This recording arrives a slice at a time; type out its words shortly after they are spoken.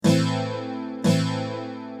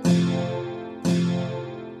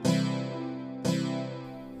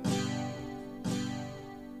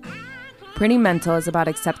Pretty Mental is about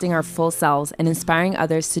accepting our full selves and inspiring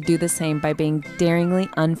others to do the same by being daringly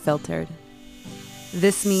unfiltered.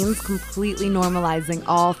 This means completely normalizing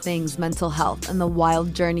all things mental health and the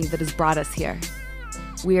wild journey that has brought us here.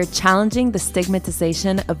 We are challenging the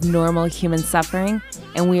stigmatization of normal human suffering,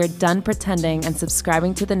 and we are done pretending and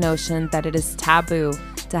subscribing to the notion that it is taboo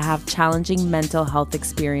to have challenging mental health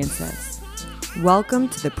experiences. Welcome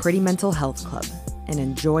to the Pretty Mental Health Club, and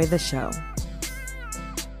enjoy the show.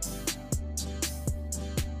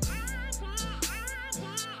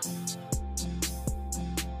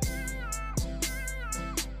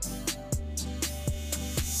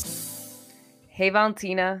 Hey,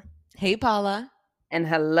 Valentina. Hey, Paula. And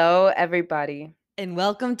hello, everybody. And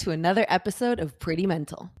welcome to another episode of Pretty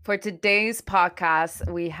Mental. For today's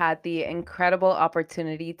podcast, we had the incredible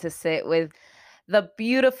opportunity to sit with the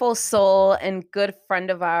beautiful soul and good friend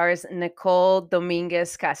of ours, Nicole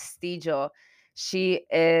Dominguez Castillo. She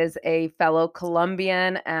is a fellow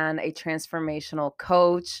Colombian and a transformational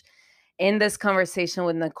coach. In this conversation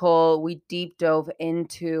with Nicole, we deep dove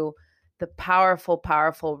into the powerful,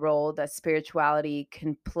 powerful role that spirituality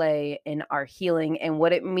can play in our healing and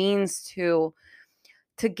what it means to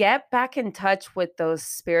get back in touch with those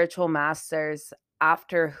spiritual masters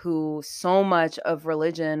after who so much of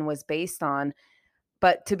religion was based on,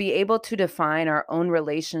 but to be able to define our own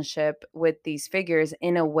relationship with these figures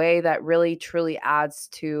in a way that really truly adds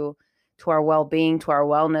to our well-being, to our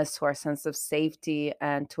wellness, to our sense of safety,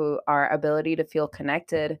 and to our ability to feel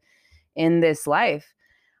connected in this life.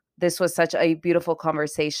 This was such a beautiful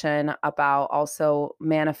conversation about also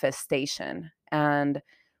manifestation and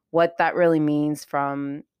what that really means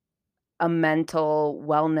from a mental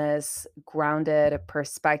wellness grounded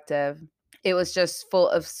perspective. It was just full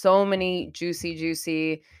of so many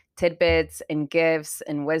juicy tidbits and gifts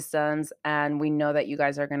and wisdoms. And we know that you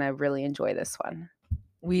guys are going to really enjoy this one.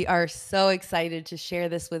 We are so excited to share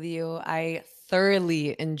this with you. I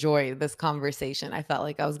thoroughly enjoyed this conversation. I felt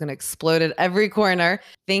like I was going to explode at every corner.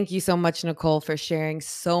 Thank you so much, Nicole, for sharing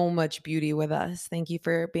so much beauty with us. Thank you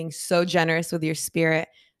for being so generous with your spirit.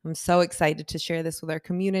 I'm so excited to share this with our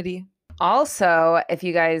community. Also, if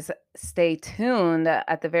you guys stay tuned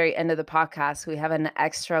at the very end of the podcast, we have an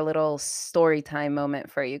extra little story time moment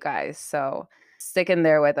for you guys. So stick in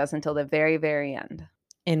there with us until the very, very end.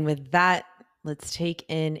 And with that, let's take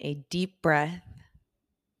in a deep breath.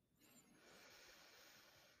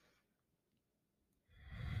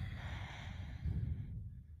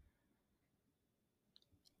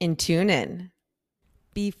 And tune in.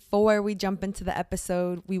 Before we jump into the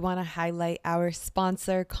episode, we want to highlight our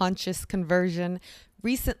sponsor, Conscious Conversion,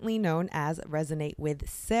 recently known as Resonate with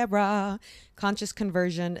Sarah. Conscious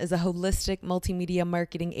Conversion is a holistic multimedia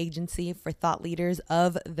marketing agency for thought leaders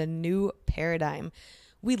of the new paradigm.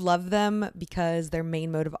 We love them because their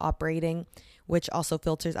main mode of operating, which also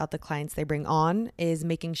filters out the clients they bring on, is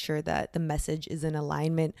making sure that the message is in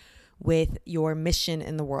alignment with your mission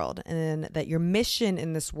in the world, and that your mission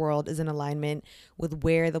in this world is in alignment with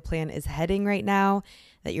where the planet is heading right now,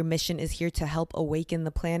 that your mission is here to help awaken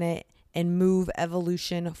the planet and move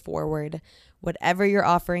evolution forward. Whatever your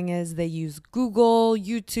offering is, they use Google,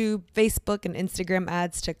 YouTube, Facebook, and Instagram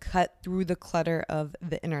ads to cut through the clutter of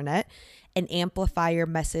the internet and amplify your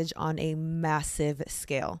message on a massive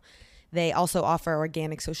scale. They also offer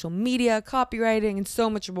organic social media, copywriting, and so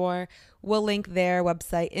much more. We'll link their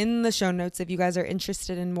website in the show notes if you guys are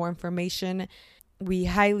interested in more information. We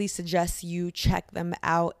highly suggest you check them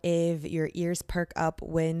out if your ears perk up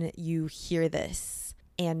when you hear this.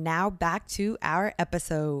 And now back to our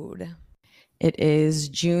episode. It is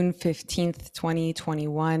June 15th,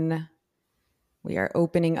 2021. We are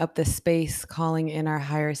opening up the space, calling in our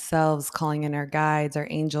higher selves, calling in our guides, our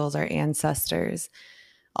angels, our ancestors,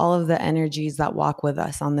 all of the energies that walk with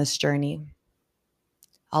us on this journey,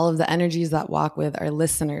 all of the energies that walk with our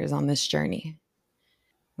listeners on this journey.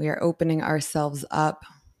 We are opening ourselves up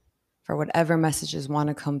for whatever messages want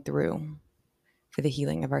to come through, for the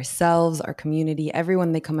healing of ourselves, our community,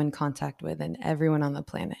 everyone they come in contact with, and everyone on the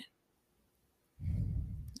planet.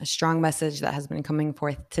 A strong message that has been coming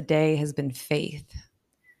forth today has been faith.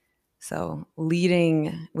 So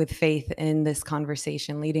leading with faith in this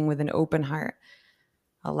conversation, leading with an open heart,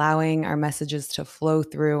 allowing our messages to flow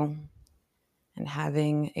through, and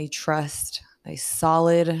having a trust, a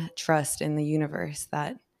solid trust in the universe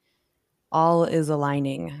that all is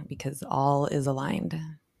aligning because all is aligned.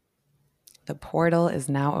 The portal is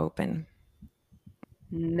now open.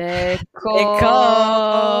 Nicole.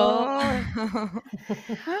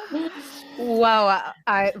 Wow.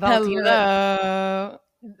 Valentina. Hello.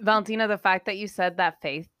 Valentina, the fact that you said that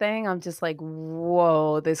faith thing, I'm just like,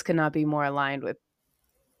 whoa, this could not be more aligned with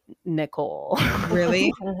Nicole.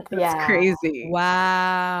 Really? That's Yeah. crazy.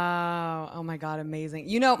 Wow. Oh my God, amazing.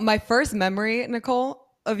 You know, my first memory, Nicole,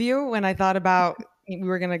 of you when I thought about we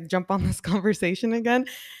were going to jump on this conversation again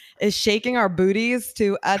is shaking our booties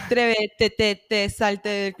to atrévete, te, salte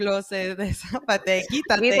del closet, desapate,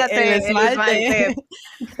 quítate el Quítate el esmalte. esmalte.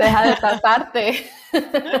 Deja de tratarte. I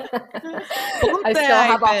Ponte still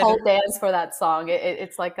have a iPad. whole dance for that song.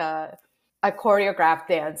 It's like a choreographed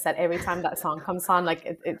dance that every time that song comes on,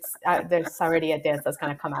 like it's there's already a dance that's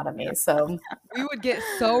gonna come out of me. So We would get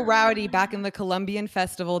so rowdy back in the Colombian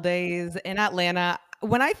festival days in Atlanta.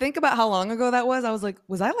 When I think about how long ago that was, I was like,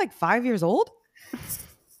 was I like 5 years old?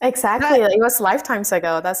 exactly, it was lifetimes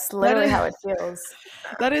ago. That's literally how it feels.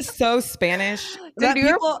 That is so Spanish.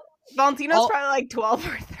 Dude, Valentina's all- probably like 12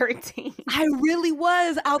 or 13. I really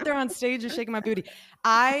was out there on stage just shaking my booty.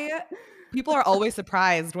 People are always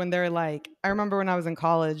surprised when they're like, I remember when I was in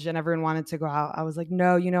college and everyone wanted to go out. I was like,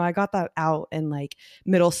 no, I got that out in like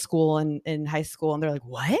middle school and in high school. And they're like,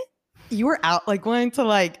 what? You were out like going to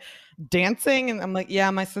like dancing? And I'm like, yeah,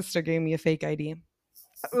 my sister gave me a fake ID.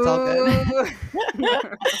 It's all good.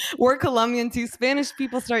 We're Colombian too. Spanish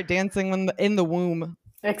people start dancing when in the womb.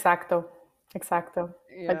 Exacto.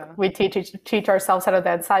 Yeah. Like we teach ourselves how to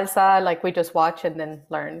dance salsa. Like we just watch and then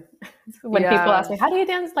learn. When people ask me, how do you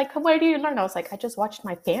dance? Like, where do you learn? I was like, I just watched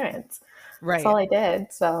my parents. Right. That's all I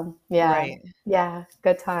did. So yeah. Right. Yeah.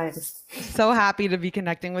 Good times. So happy to be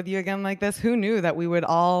connecting with you again like this. Who knew that we would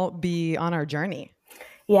all be on our journey?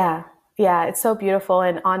 Yeah. Yeah. It's so beautiful.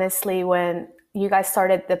 And honestly, when you guys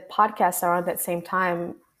started the podcast around that same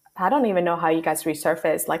time, I don't even know how you guys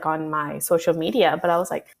resurfaced like on my social media, but I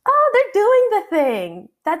was like, oh, they're doing the thing.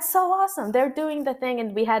 That's so awesome. They're doing the thing.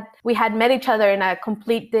 And we had met each other in a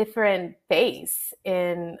complete different phase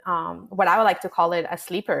in what I would like to call it a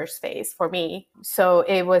sleeper space for me. So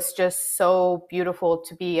it was just so beautiful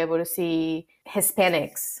to be able to see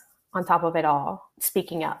Hispanics on top of it all,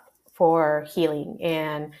 speaking up for healing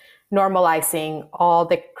and normalizing all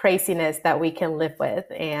the craziness that we can live with.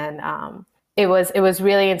 And it was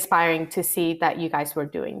really inspiring to see that you guys were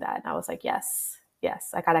doing that. And I was like, yes,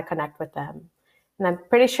 I gotta connect with them. And I'm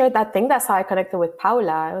pretty sure that's how I connected with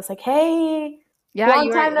Paula. I was like, hey,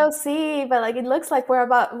 long time no see, but like it looks like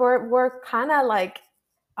we're kind of like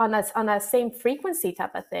on a same frequency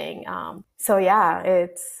type of thing. So yeah,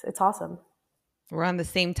 it's awesome. We're on the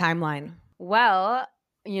same timeline. Well,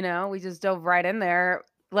 we just dove right in there.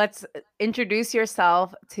 Let's introduce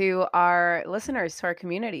yourself to our listeners, to our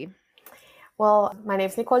community. Well, my name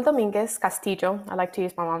is Nicole Dominguez Castillo. I like to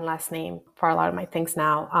use my mom's last name for a lot of my things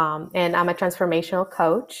now. And I'm a transformational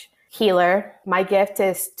coach, healer. My gift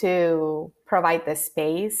is to provide this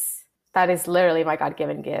space. That is literally my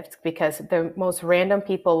God-given gift, because the most random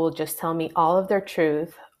people will just tell me all of their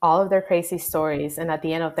truth, all of their crazy stories. And at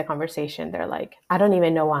the end of the conversation, they're like, I don't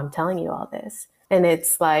even know why I'm telling you all this. And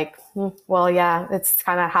it's like, well, yeah, it's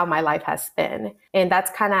kind of how my life has been. And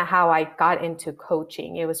that's kind of how I got into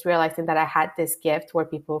coaching. It was realizing that I had this gift where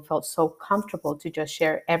people felt so comfortable to just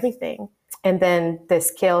share everything. And then the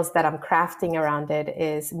skills that I'm crafting around it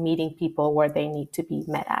is meeting people where they need to be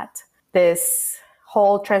met at. This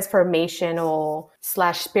whole transformational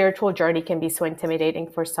 / spiritual journey can be so intimidating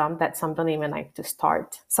for some that some don't even like to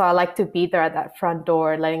start. So I like to be there at that front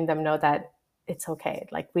door, letting them know that it's okay.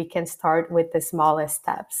 Like we can start with the smallest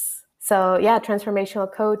steps. So yeah, transformational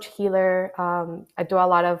coach, healer. I do a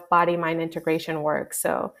lot of body-mind integration work.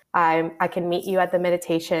 So I can meet you at the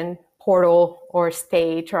meditation portal or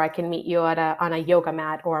stage, or I can meet you on a yoga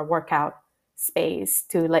mat or a workout space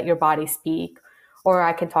to let your body speak. Or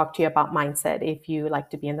I can talk to you about mindset if you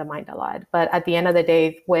like to be in the mind a lot. But at the end of the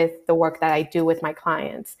day, with the work that I do with my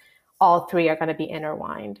clients, all three are going to be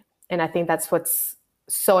intertwined. And I think that's what's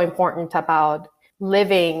so important about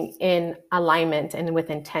living in alignment and with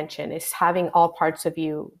intention, is having all parts of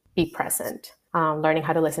you be present, learning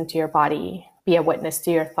how to listen to your body, be a witness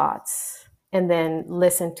to your thoughts, and then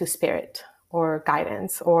listen to spirit or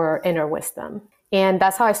guidance or inner wisdom. And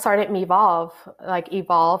that's how I started Mevolve. Like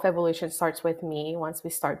evolution starts with me. Once we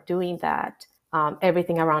start doing that,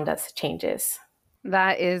 everything around us changes.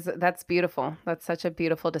 That's beautiful. That's such a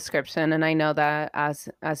beautiful description. And I know that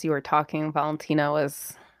as you were talking, Valentina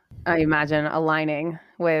was, I imagine, aligning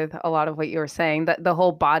with a lot of what you were saying. That the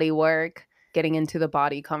whole body work, getting into the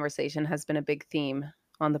body conversation has been a big theme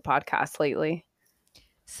on the podcast lately.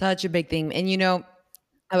 Such a big theme. And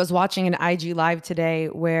I was watching an IG live today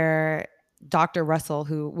where Dr. Russell,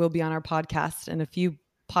 who will be on our podcast and a few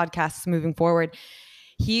podcasts moving forward,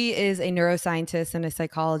 He is a neuroscientist and a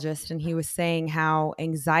psychologist, and he was saying how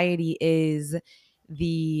anxiety is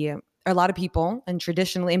a lot of people, and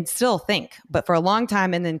traditionally, and still think, but for a long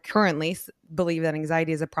time and then currently believe that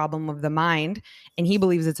anxiety is a problem of the mind, and he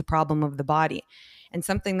believes it's a problem of the body. And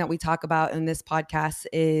something that we talk about in this podcast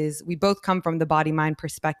is we both come from the body-mind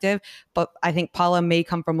perspective, but I think Paula may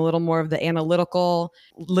come from a little more of the analytical,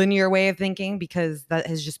 linear way of thinking, because that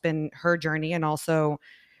has just been her journey. And also,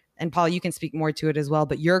 and Paula, you can speak more to it as well,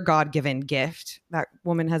 but your God-given gift, that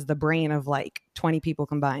woman has the brain of like 20 people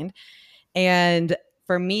combined. And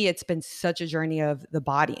for me, it's been such a journey of the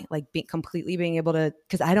body, like completely being able to,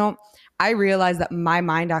 because I realized that my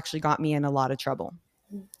mind actually got me in a lot of trouble,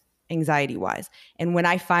 anxiety wise. And when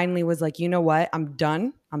I finally was like, you know what, I'm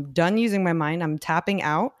done using my mind. I'm tapping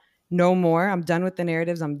out, no more. I'm done with the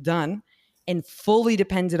narratives. I'm done. And fully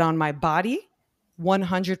depended on my body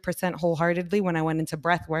 100% wholeheartedly. When I went into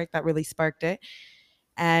breath work, that really sparked it.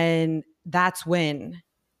 And that's when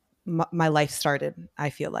my life started, I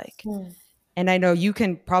feel like. And I know you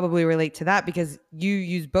can probably relate to that because you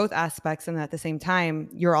use both aspects, and at the same time,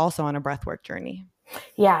 you're also on a breathwork journey.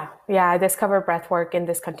 Yeah. I discovered breathwork in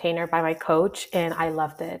this container by my coach, and I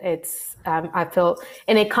loved it. It's I feel,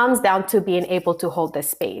 and it comes down to being able to hold the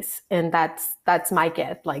space, and that's my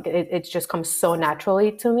gift. Like it just comes so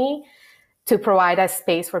naturally to me to provide a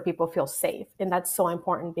space where people feel safe, and that's so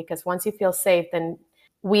important because once you feel safe, then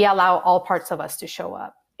we allow all parts of us to show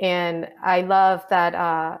up. And I love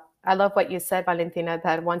that. I love what you said, Valentina,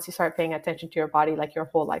 that once you start paying attention to your body, like your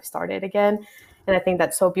whole life started again. And I think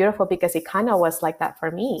that's so beautiful because it kind of was like that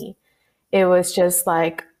for me. It was just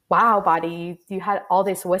like, wow, body, you had all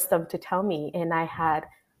this wisdom to tell me, and I had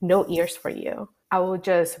no ears for you. I would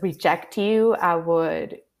just reject you. I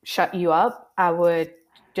would shut you up. I would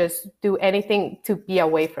just do anything to be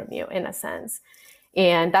away from you, in a sense.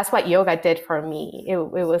 And that's what yoga did for me. It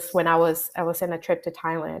was when I was in a trip to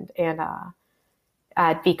Thailand, and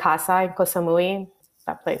at Vikasa in Koh Samui.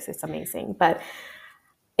 That place is amazing. But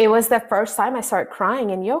it was the first time I started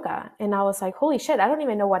crying in yoga. And I was like, holy shit, I don't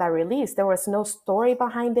even know what I released. There was no story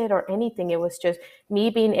behind it or anything. It was just me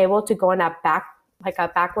being able to go in a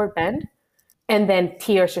backward bend. And then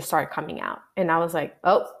tears just started coming out. And I was like,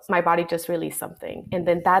 oh, my body just released something. And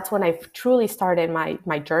then that's when I truly started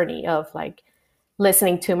my journey of like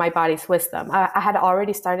listening to my body's wisdom. I had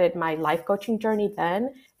already started my life coaching journey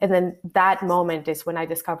then. And then that moment is when I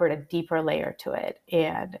discovered a deeper layer to it.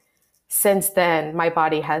 And since then, my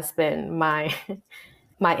body has been my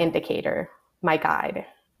indicator, my guide.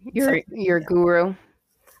 Your guru.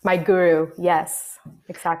 My guru, yes,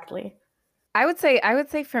 exactly. I would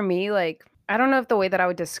say for me, like, I don't know if the way that I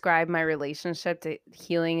would describe my relationship to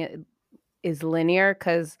healing is linear,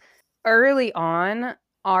 because early on,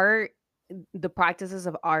 the practices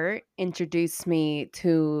of art introduced me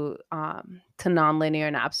to nonlinear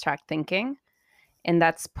and abstract thinking. And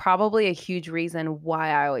that's probably a huge reason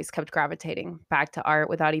why I always kept gravitating back to art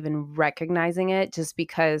without even recognizing it, just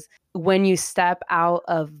because when you step out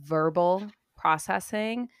of verbal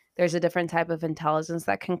processing, there's a different type of intelligence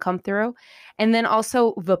that can come through. And then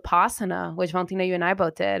also Vipassana, which Valentina, you and I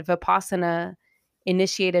both did. Vipassana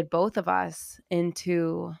initiated both of us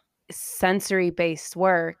into sensory-based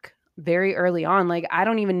work very early on. Like, I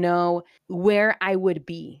don't even know where I would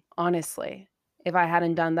be, honestly, if I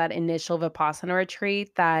hadn't done that initial Vipassana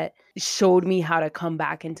retreat that showed me how to come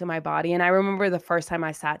back into my body. And I remember the first time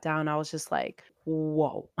I sat down, I was just like,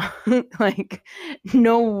 whoa, like,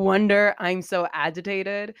 no wonder I'm so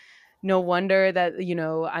agitated. No wonder that,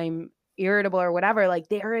 I'm irritable or whatever. Like,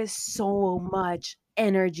 there is so much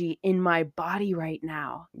energy in my body right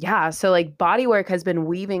now. Yeah. So like body work has been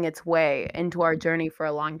weaving its way into our journey for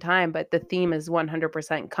a long time, but the theme is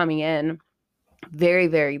 100% coming in very,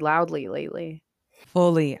 very loudly lately.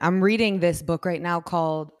 Fully. I'm reading this book right now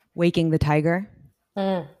called Waking the Tiger.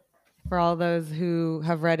 For all those who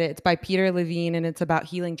have read it, it's by Peter Levine, and it's about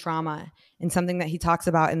healing trauma. And something that he talks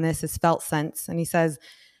about in this is felt sense. And he says,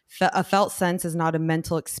 a felt sense is not a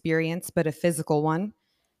mental experience, but a physical one.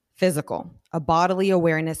 Physical, a bodily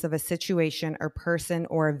awareness of a situation or person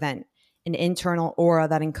or event, an internal aura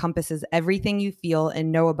that encompasses everything you feel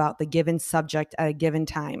and know about the given subject at a given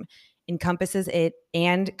time, encompasses it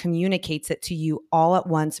and communicates it to you all at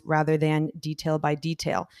once rather than detail by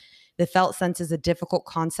detail. The felt sense is a difficult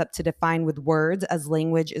concept to define with words, as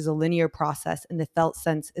language is a linear process and the felt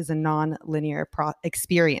sense is a non-linear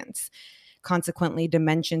experience. Consequently,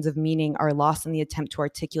 dimensions of meaning are lost in the attempt to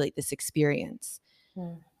articulate this experience.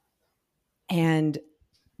 And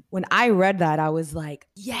when I read that, I was like,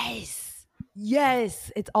 yes.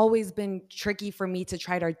 It's always been tricky for me to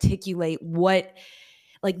try to articulate what,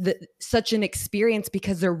 like such an experience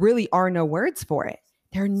because there really are no words for it.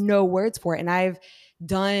 There are no words for it. And I've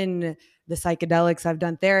done the psychedelics, I've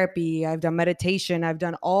done therapy, I've done meditation, I've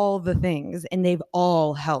done all the things, and they've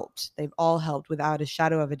all helped. They've all helped without a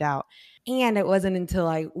shadow of a doubt. And it wasn't until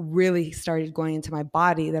I really started going into my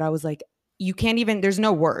body that I was like, you can't even, there's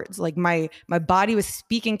no words. Like my body was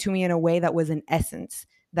speaking to me in a way that was an essence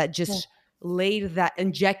that just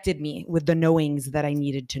injected me with the knowings that I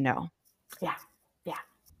needed to know. Yeah. Yeah.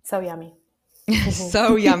 So yummy.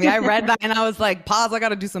 So yummy. I read that and I was like, pause, I got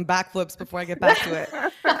to do some backflips before I get back to it.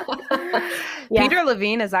 Yeah. Peter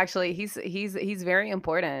Levine is actually, he's very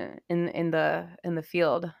important in the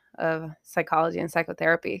field of psychology and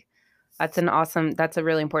psychotherapy. That's a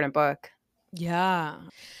really important book. Yeah.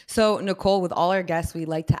 So Nicole, with all our guests, we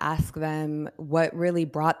like to ask them what really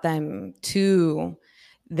brought them to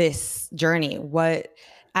this journey. What,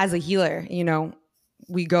 as a healer, you know,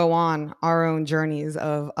 we go on our own journeys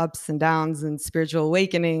of ups and downs and spiritual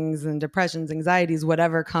awakenings and depressions, anxieties,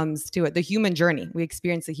 whatever comes to it. The human journey, we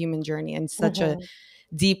experience the human journey in such a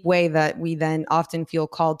deep way that we then often feel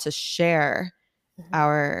called to share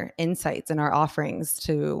our insights and our offerings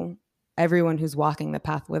to everyone who's walking the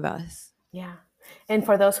path with us. Yeah. And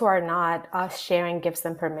for those who are not, us sharing gives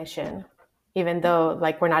them permission, even though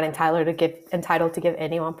like we're not entitled to give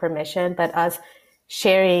anyone permission, but us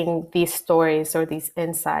sharing these stories or these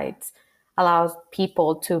insights allows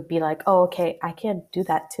people to be like, oh, okay, I can do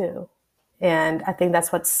that too. And I think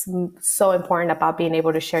that's what's so important about being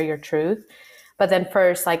able to share your truth, but then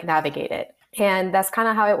first like navigate it. And that's kind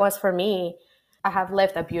of how it was for me. I have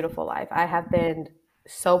lived a beautiful life. I have been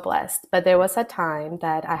so blessed, but there was a time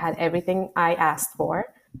that I had everything I asked for: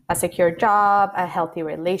 a secure job, a healthy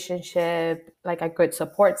relationship, like a good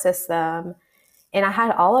support system. And I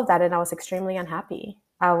had all of that and I was extremely unhappy.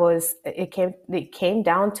 It came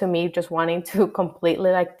down to me just wanting to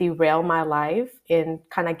completely like derail my life and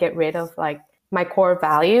kind of get rid of like my core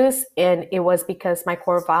values. And it was because my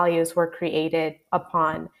core values were created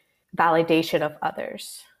upon validation of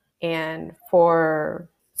others. And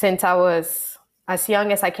since I was as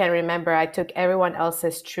young as I can remember, I took everyone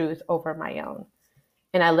else's truth over my own.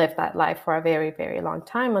 And I lived that life for a very, very long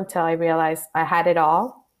time until I realized I had it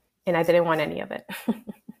all and I didn't want any of it.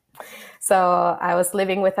 So I was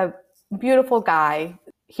living with a beautiful guy.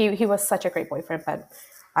 He was such a great boyfriend, but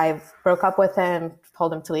I broke up with him,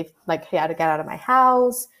 told him to leave, like he had to get out of my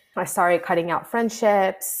house. I started cutting out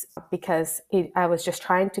friendships because I was just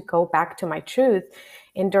trying to go back to my truth.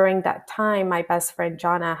 And during that time, my best friend,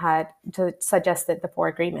 Jana, had suggested the 4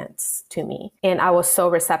 Agreements to me. And I was so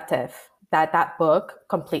receptive that book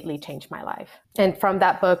completely changed my life. And from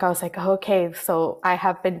that book, I was like, okay, so I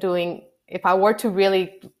have been doing, if I were to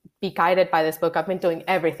really be guided by this book, I've been doing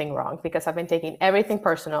everything wrong because I've been taking everything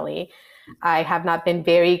personally. I have not been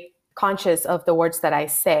very conscious of the words that I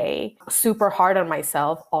say, super hard on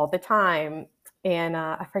myself all the time. And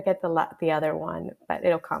I forget the other one, but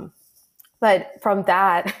it'll come. But from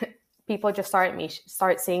that, people just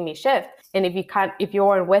start seeing me shift. And if you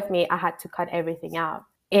weren't with me, I had to cut everything out.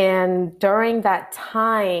 And during that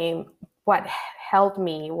time, what held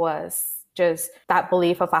me was just that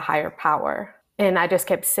belief of a higher power. And I just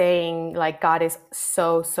kept saying, like, God is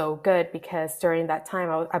so, so good, because during that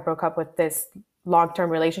time, I broke up with this long-term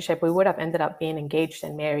relationship. We would have ended up being engaged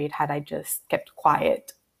and married had I just kept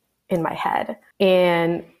quiet in my head.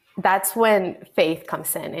 And that's when faith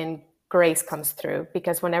comes in and grace comes through,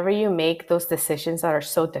 because whenever you make those decisions that are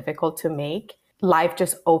so difficult to make, life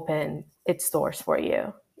just opened its doors for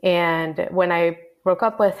you. And when I broke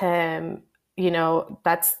up with him,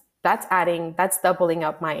 that's doubling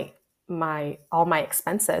up all my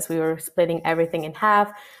expenses. We were splitting everything in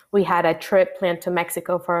half. We had a trip planned to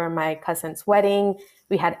Mexico for my cousin's wedding.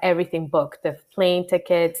 We had everything booked, the plane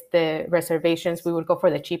tickets, the reservations. We would go for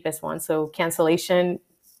the cheapest one. So cancellation,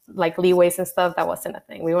 like leeways and stuff, that wasn't a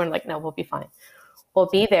thing. We weren't like, no, we'll be fine. We'll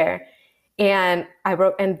be there. And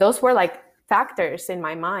and those were like factors in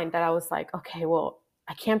my mind that I was like, okay, well,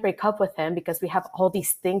 I can't break up with him because we have all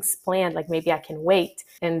these things planned. Like maybe I can wait.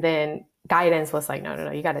 And then guidance was like,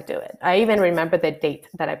 no, you got to do it. I even remember the date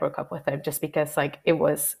that I broke up with him, just because like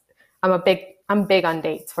I'm big on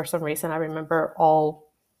dates for some reason. I remember all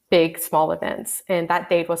big, small events. And that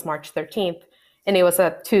date was March 13th. And it was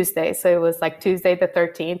a Tuesday. So it was like Tuesday the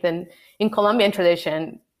 13th. And in Colombian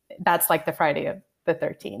tradition, that's like the Friday of the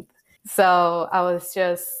 13th. So I was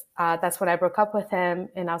just, that's when I broke up with him.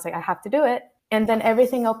 And I was like, I have to do it. And then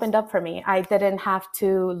everything opened up for me. I didn't have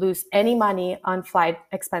to lose any money on flight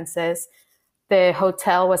expenses. The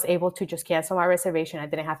hotel was able to just cancel my reservation. I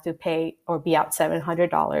didn't have to pay or be out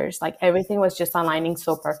 $700. Like everything was just aligning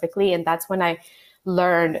so perfectly. And that's when I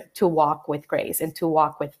learned to walk with grace and to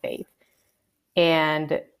walk with faith.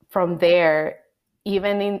 And from there,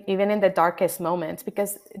 even in the darkest moments,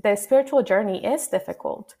 because the spiritual journey is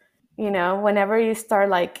difficult, whenever you start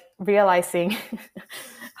like realizing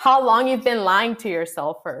how long you've been lying to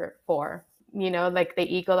yourself for, like the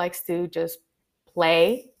ego likes to just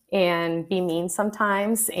play and be mean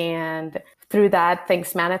sometimes, and through that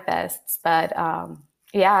things manifests. But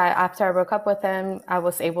yeah, after I broke up with him, I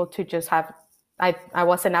was able to just have, I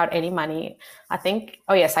wasn't out any money. I think,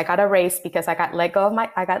 oh yes, I got a raise because I got laid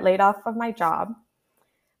off of my job.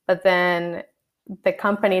 But then the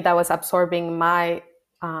company that was absorbing my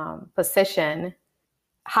position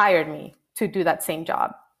hired me to do that same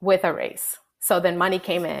job with a raise. So then money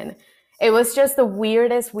came in. It was just the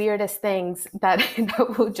weirdest things that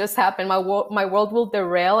will just happen. My world will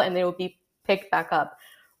derail and it will be picked back up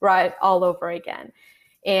right all over again.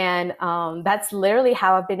 And that's literally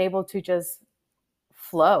how I've been able to just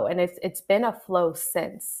flow. And it's been a flow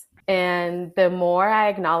since. And the more I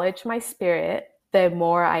acknowledge my spirit, the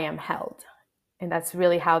more I am held. And that's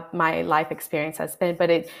really how my life experience has been. But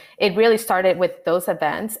it really started with those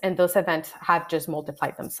events, and those events have just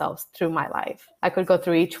multiplied themselves through my life. I could go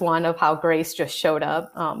through each one of how grace just showed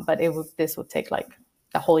up, but this would take like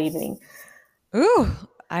the whole evening. Ooh,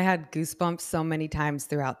 I had goosebumps so many times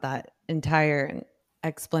throughout that entire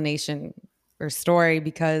explanation or story,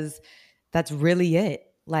 because that's really it.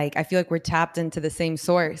 Like, I feel like we're tapped into the same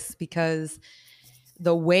source, because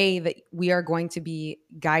the way that we are going to be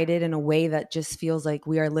guided in a way that just feels like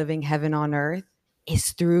we are living heaven on earth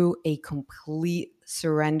is through a complete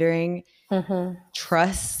surrendering,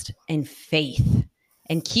 trust and faith,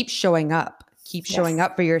 and keep showing up. Keep showing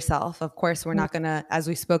up for yourself. Of course, we're not going to, as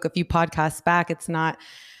we spoke a few podcasts back, it's not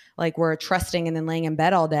like we're trusting and then laying in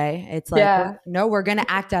bed all day. It's like, we're going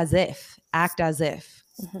to act as if,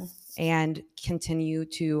 and continue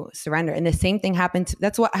to surrender. And the same thing happened.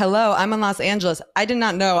 I'm in Los Angeles. I did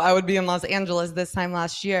not know I would be in Los Angeles this time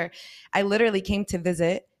last year. I literally came to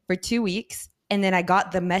visit for 2 weeks. And then I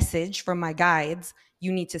got the message from my guides,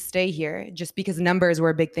 you need to stay here, just because numbers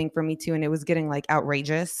were a big thing for me too. And it was getting like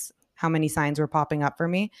outrageous how many signs were popping up for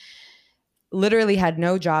me. Literally had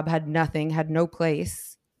no job, had nothing, had no place.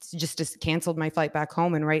 Just canceled my flight back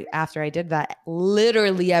home. And right after I did that,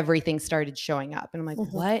 literally everything started showing up. And I'm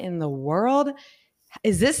like, what in the world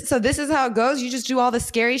is this? So this is how it goes? You just do all the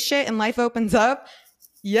scary shit and life opens up?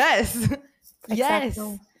 Yes.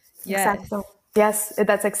 Exactly. Yes. Exactly. Yes,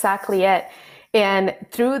 that's exactly it. And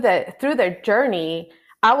through the journey,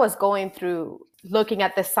 I was going through looking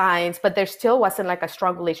at the signs, but there still wasn't like a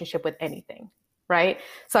strong relationship with anything. Right.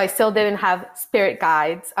 So I still didn't have spirit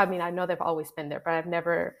guides. I mean, I know they've always been there, but I've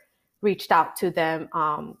never reached out to them.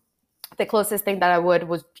 The closest thing that I would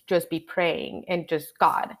was just be praying and just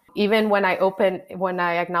God. Even when I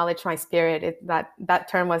acknowledged my spirit, that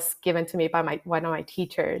term was given to me by one of my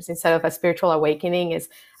teachers. Instead of a spiritual awakening, is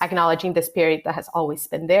acknowledging the spirit that has always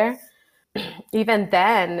been there. Even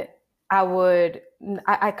then, I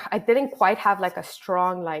didn't quite have like a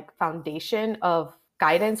strong like foundation of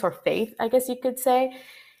guidance or faith, I guess you could say.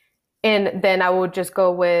 And then I would just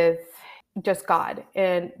go with just God.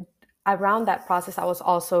 And around that process, I was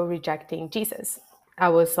also rejecting Jesus. I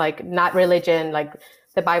was like, not religion, like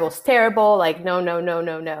the Bible's terrible, like no,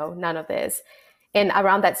 none of this. And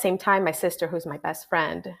around that same time, my sister, who's my best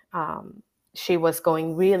friend, she was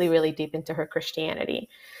going really, really deep into her Christianity.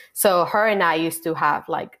 So her and I used to have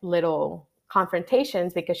like little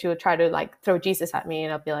confrontations, because she would try to like throw Jesus at me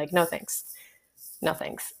and I'll be like, no thanks.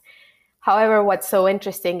 However, what's so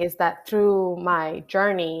interesting is that through my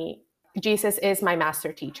journey, Jesus is my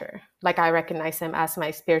master teacher. Like, I recognize him as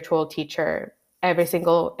my spiritual teacher. Every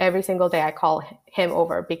single day I call him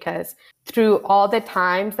over, because through all the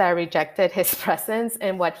times that I rejected his presence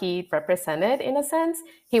and what he represented, in a sense,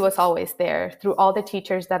 he was always there through all the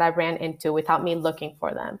teachers that I ran into without me looking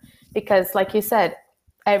for them. Because like you said,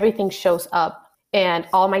 everything shows up. And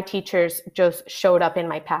all my teachers just showed up in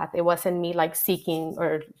my path. It wasn't me like seeking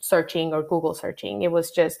or searching or Google searching. It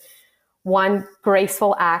was just one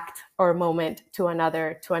graceful act or moment to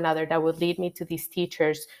another that would lead me to these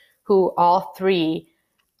teachers, who all three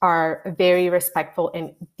are very respectful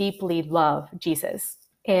and deeply love Jesus.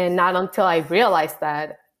 And not until I realized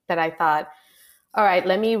that I thought, all right,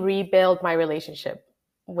 let me rebuild my relationship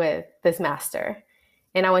with this master.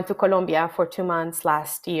 And I went to Colombia for 2 months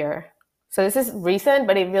last year. So this is recent,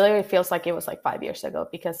 but it really feels like it was like 5 years ago,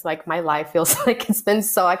 because like my life feels like it's been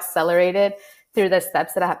so accelerated through the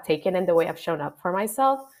steps that I have taken and the way I've shown up for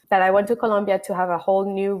myself, that I went to Colombia to have a whole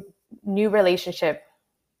new relationship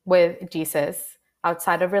with Jesus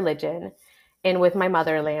outside of religion. and with my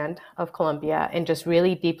motherland of Colombia, and just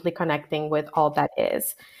really deeply connecting with all that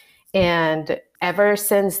is. And ever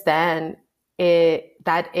since then,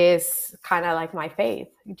 that is kind of like my faith.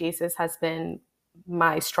 Jesus has been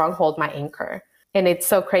my stronghold, my anchor. And it's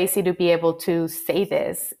so crazy to be able to say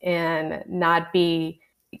this and not be,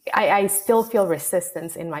 I still feel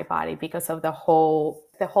resistance in my body because of the whole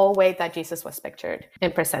way that Jesus was pictured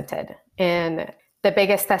and presented. And the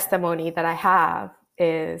biggest testimony that I have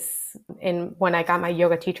is when I got my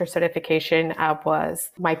yoga teacher certification,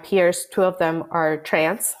 my peers, 2 of them are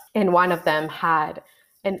trans, and one of them had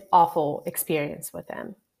an awful experience with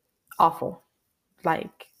him. Awful.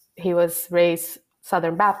 Like, he was raised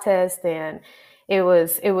Southern Baptist, and it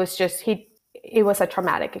was a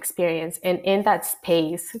traumatic experience. And in that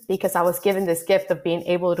space, because I was given this gift of being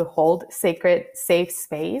able to hold sacred, safe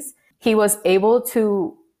space, he was able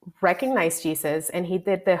to recognize Jesus, and he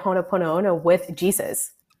did the Ho'oponopono with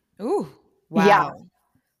Jesus. Ooh, wow. Yeah.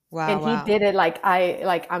 Wow. And wow. he did it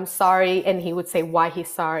I'm sorry. And he would say why he's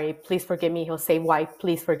sorry. Please forgive me. He'll say why,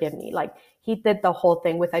 please forgive me. Like, he did the whole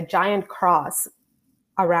thing with a giant cross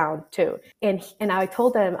around too. And I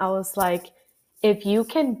told him, I was like, if you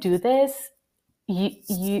can do this,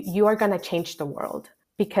 you are going to change the world,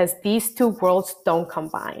 because these 2 worlds don't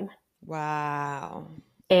combine. Wow.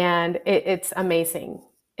 And it's amazing.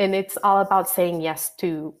 And it's all about saying yes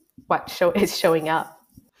to what is showing up.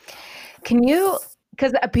 Can you,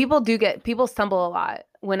 because people stumble a lot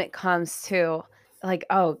when it comes to like,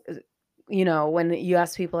 when you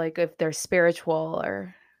ask people like if they're spiritual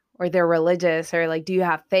or they're religious, or like, do you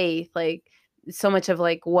have faith? Like, so much of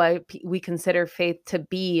like what we consider faith to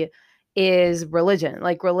be is religion.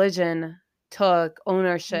 Like, religion took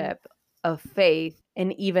ownership of faith,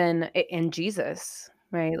 and even in Jesus,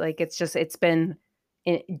 right? Like, it's been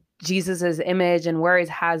Jesus's image and words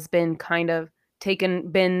has been kind of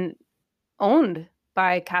been owned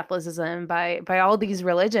by Catholicism, by all these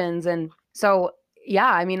religions. And so,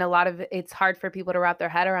 yeah, I mean, a lot of it's hard for people to wrap their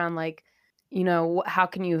head around, like, how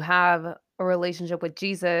can you have a relationship with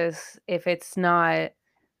Jesus if it's not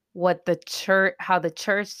what how the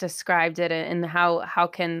church described it, and how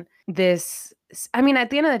can this, I mean, at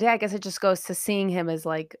the end of the day, I guess it just goes to seeing him as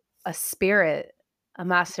like a spirit, a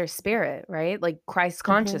master spirit, right? Like Christ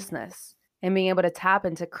consciousness, and being able to tap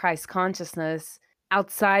into Christ consciousness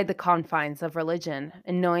outside the confines of religion,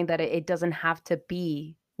 and knowing that it doesn't have to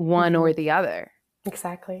be one or the other.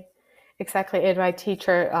 Exactly. And my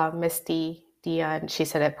teacher, Miss Dion, she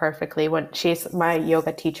said it perfectly. When she's my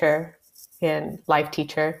yoga teacher and life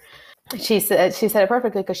teacher, she said it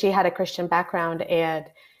perfectly, because she had a Christian background, and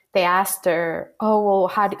they asked her, "Oh, well,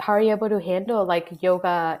 how are you able to handle like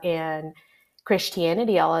yoga and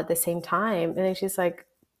Christianity all at the same time?" And then she's like,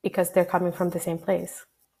 "Because they're coming from the same place.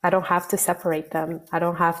 I don't have to separate them. I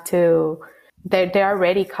don't have to. They're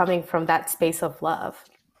already coming from that space of love.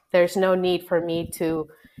 There's no need for me to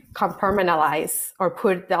compartmentalize or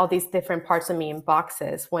put all these different parts of me in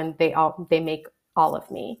boxes when they make all of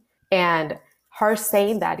me." And her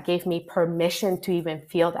saying that gave me permission to even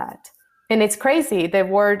feel that. And it's crazy, the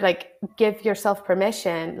word like give yourself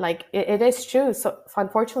permission, like it is true. So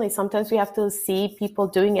unfortunately, sometimes we have to see people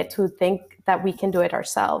doing it to think that we can do it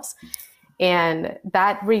ourselves. And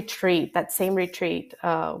that same retreat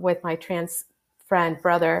with my trans friend,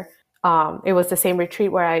 brother, it was the same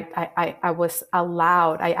retreat where I was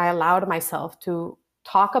allowed, I allowed myself to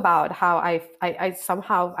talk about how I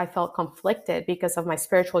somehow I felt conflicted because of my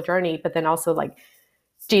spiritual journey, but then also like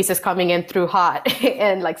Jesus coming in through hot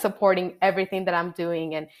and like supporting everything that I'm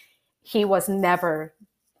doing. And he was never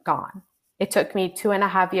gone. It took me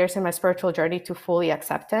 2.5 years in my spiritual journey to fully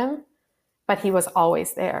accept him, but he was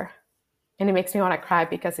always there. And it makes me want to cry,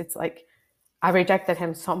 because it's like, I rejected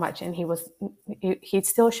him so much, and he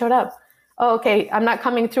still showed up. Oh, okay, I'm not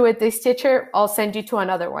coming through with this teacher. I'll send you to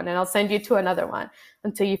another one, and I'll send you to another one,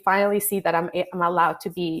 until you finally see that I'm allowed to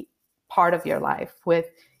be part of your life,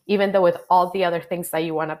 even though with all the other things that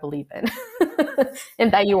you want to believe in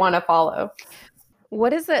and that you want to follow.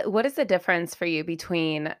 What is the difference for you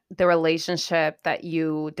between the relationship that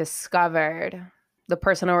you discovered, the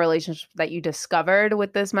personal relationship that you discovered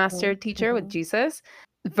with this master teacher, with Jesus,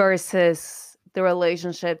 versus the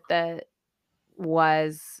relationship that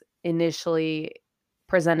was initially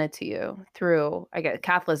presented to you through, I guess,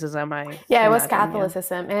 Catholicism? It was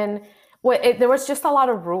Catholicism. Yeah. And there was just a lot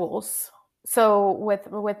of rules. So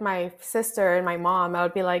with my sister and my mom, I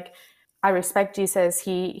would be like, I respect Jesus.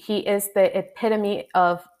 He is the epitome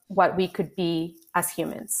of what we could be as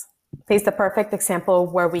humans. He's the perfect example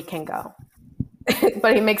of where we can go.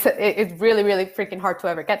 But he makes it's really, really freaking hard to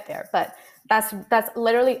ever get there. But that's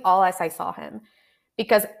literally all as I saw him.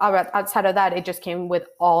 because outside of that, it just came with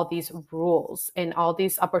all these rules and all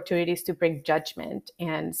these opportunities to bring judgment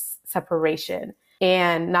and separation.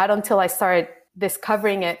 And not until I started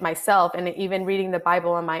discovering it myself and even reading the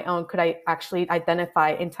Bible on my own could I actually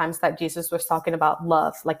identify in times that Jesus was talking about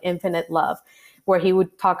love, like infinite love, where he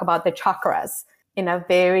would talk about the chakras in a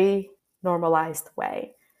very normalized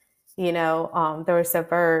way. You know, there was a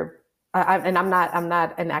verb, and I'm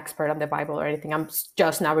not an expert on the Bible or anything. I'm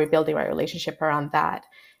just now rebuilding my relationship around that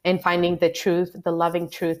and finding the truth, the loving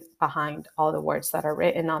truth behind all the words that are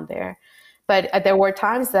written on there. But there were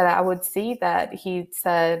times that I would see that he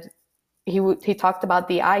said, he talked about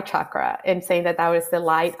the eye chakra and saying that was the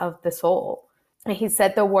light of the soul. And he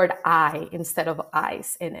said the word I instead of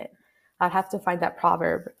eyes in it. I'd have to find that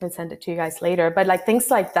proverb and send it to you guys later. But like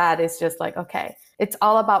things like that is just like, okay, it's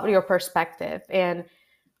all about your perspective. And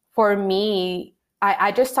for me,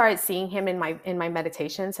 I just started seeing him in my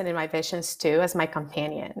meditations and in my visions too as my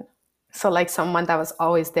companion. So like someone that was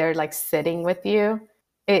always there, like sitting with you.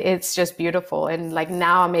 It's just beautiful. And like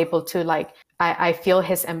now I'm able to like, I feel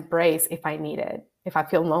his embrace if I need it. If I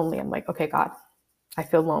feel lonely, I'm like, okay, God, I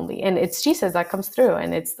feel lonely. And it's Jesus that comes through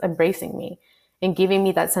and it's embracing me and giving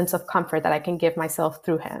me that sense of comfort that I can give myself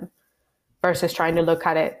through him versus trying to look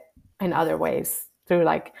at it in other ways through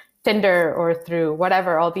like Tinder or through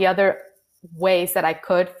whatever, all the other ways that I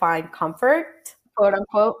could find comfort, quote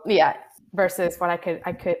unquote. Yeah. Versus what I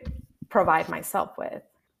could provide myself with.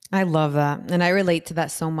 I love that. And I relate to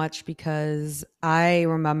that so much because I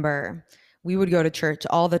remember we would go to church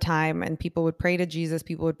all the time and people would pray to Jesus,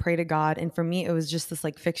 people would pray to God. And for me, it was just this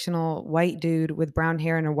like fictional white dude with brown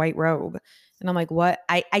hair and a white robe. And I'm like, what?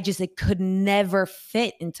 It could never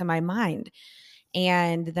fit into my mind.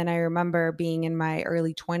 And then I remember being in my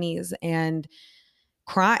early 20s and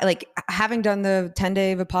cry, like having done the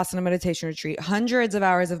 10-day Vipassana meditation retreat, hundreds of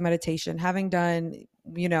hours of meditation, having done,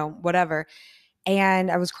 whatever. And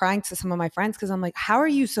I was crying to some of my friends because I'm like, how are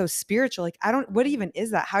you so spiritual? Like, what even is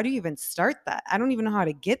that? How do you even start that? I don't even know how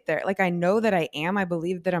to get there. Like, I know that I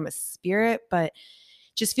believe that I'm a spirit, but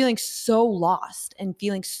just feeling so lost and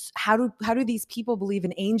feeling, how do these people believe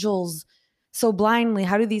in angels so blindly?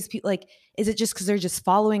 How do these people, like, is it just because they're just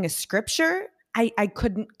following a scripture? I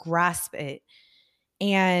couldn't grasp it.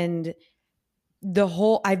 And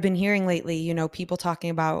I've been hearing lately, people talking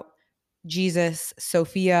about Jesus,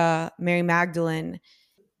 Sophia, Mary Magdalene,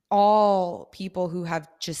 all people who have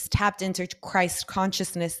just tapped into Christ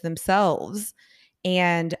consciousness themselves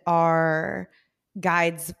and are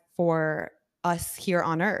guides for us here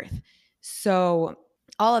on earth. So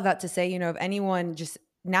all of that to say, if anyone, just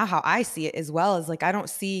now how I see it as well, is like, I don't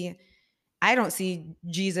see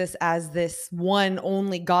Jesus as this one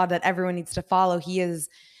only God that everyone needs to follow. He is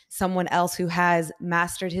someone else who has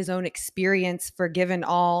mastered his own experience, forgiven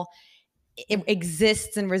all, it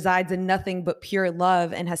exists and resides in nothing but pure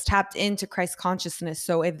love, and has tapped into Christ consciousness.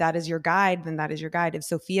 So if that is your guide, then that is your guide. If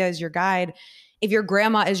Sophia is your guide, if your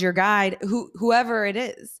grandma is your guide, whoever it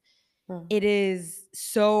is, it is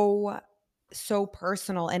so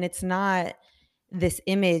personal. And it's not this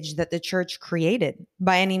image that the church created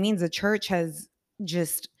by any means. The church has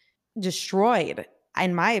just destroyed,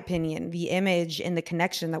 in my opinion, the image and the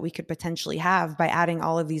connection that we could potentially have by adding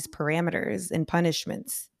all of these parameters and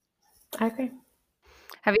punishments. I agree.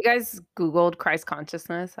 Have you guys Googled Christ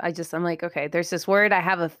consciousness? I'm like, okay, there's this word. I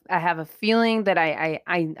have a feeling that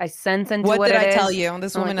I sense into what did I is. tell you?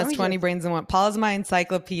 This woman has 20 brains and one. Paula's my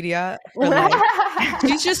encyclopedia for life.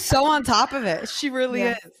 She's just so on top of it. She really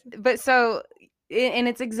is. But so, and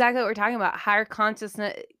it's exactly what we're talking about. Higher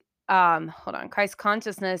consciousness. Christ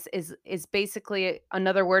consciousness is basically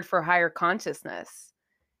another word for higher consciousness,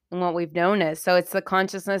 and what we've known is. So it's the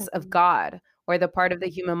consciousness of God, or the part of the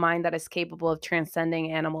human mind that is capable of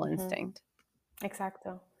transcending animal instinct.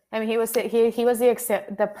 Exactly. I mean, he was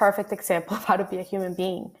the perfect example of how to be a human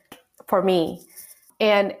being for me.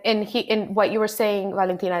 And what you were saying,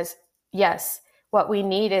 Valentina, is yes, what we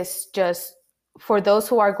need is just, for those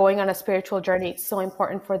who are going on a spiritual journey, it's so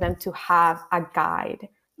important for them to have a guide,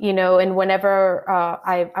 and whenever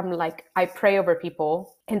I pray over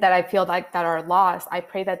people and that I feel like that are lost, I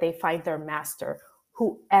pray that they find their master,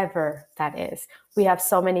 whoever that is. We have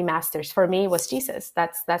so many masters. For me, it was Jesus.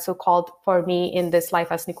 That's who called for me in this life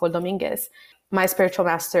as Nicole Dominguez. My spiritual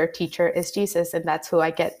master teacher is Jesus, and that's who I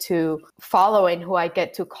get to follow and who I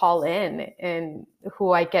get to call in and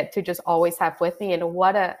who I get to just always have with me. And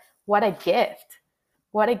what a gift.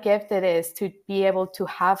 What a gift it is to be able to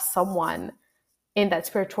have someone in that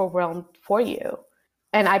spiritual realm for you.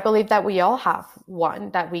 And I believe that we all have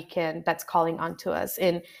one that's calling onto us.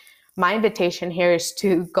 And My invitation here is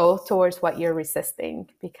to go towards what you're resisting,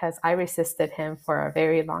 because I resisted him for a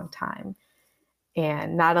very long time.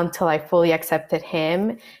 And not until I fully accepted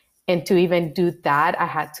him. And to even do that, I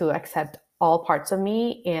had to accept all parts of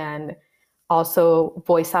me and also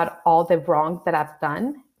voice out all the wrong that I've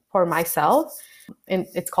done for myself. And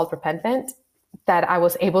it's called repentance, that I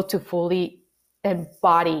was able to fully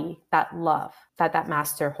embody that love that that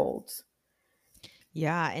master holds.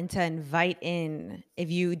 Yeah. And to invite in, if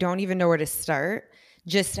you don't even know where to start,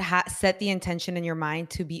 just set the intention in your mind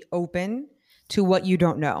to be open to what you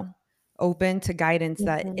don't know, open to guidance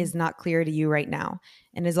that is not clear to you right now.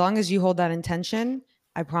 And as long as you hold that intention,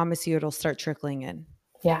 I promise you it'll start trickling in.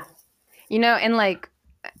 Yeah. You know, and like,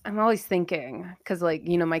 I'm always thinking, because like,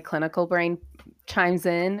 you know, my clinical brain chimes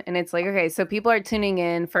in and it's like, okay, so people are tuning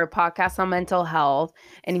in for a podcast on mental health.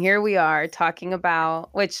 And here we are talking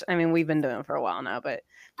about, which I mean, we've been doing for a while now, but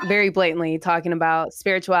very blatantly talking about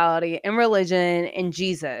spirituality and religion and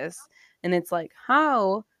Jesus. And it's like,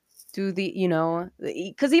 how do the, you know,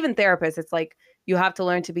 because even therapists, it's like, you have to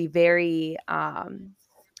learn to be very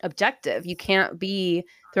objective. You can't be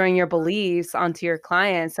throwing your beliefs onto your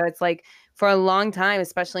clients. So it's like, for a long time,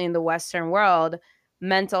 especially in the Western world,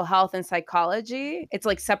 mental health and psychology, it's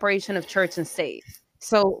like separation of church and state.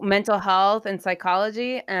 So mental health and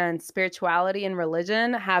psychology and spirituality and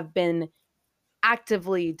religion have been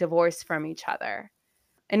actively divorced from each other.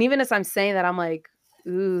 And even as I'm saying that, I'm like,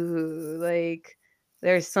 ooh, like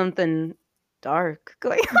there's something dark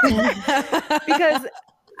going on. Because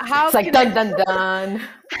how It's like dun dun dun.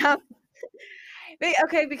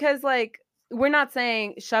 Okay, because like we're not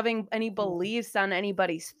saying shoving any beliefs down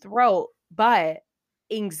anybody's throat, but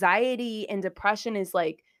anxiety and depression is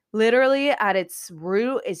like literally at its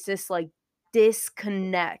root, it's just like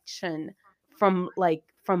disconnection from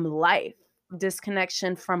life,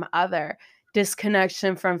 disconnection from other,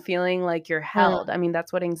 disconnection from feeling like you're held. I mean,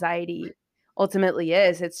 that's what anxiety ultimately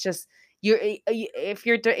is. It's just if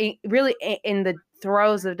you're really in the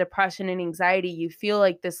throes of depression and anxiety, you feel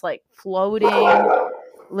like this like floating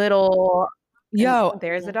little. Yo,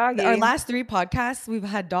 There's a doggy. Our last 3 podcasts, we've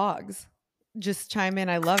had dogs just chime in.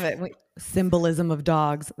 I love it. Symbolism of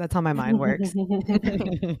dogs. That's how my mind works.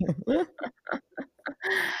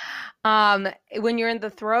 When you're in the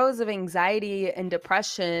throes of anxiety and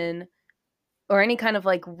depression or any kind of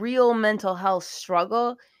like real mental health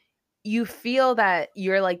struggle, you feel that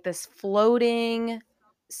you're like this floating,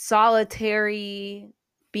 solitary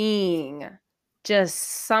being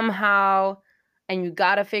just somehow, and you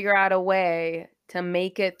got to figure out a way to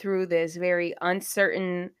make it through this very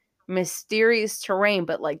uncertain, mysterious terrain.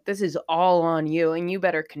 But like, this is all on you and you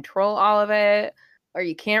better control all of it, or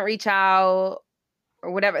you can't reach out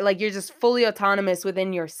or whatever. Like, you're just fully autonomous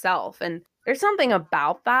within yourself. And there's something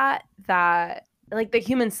about that like the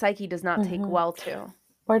human psyche does not take well to.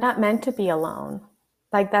 We're not meant to be alone.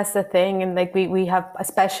 Like, that's the thing. And like we have,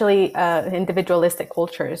 especially individualistic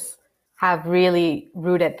cultures have really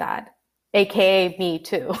rooted that, aka me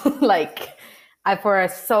too. Like, for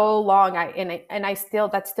so long, I still,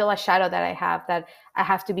 that's still a shadow that I have, that I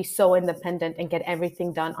have to be so independent and get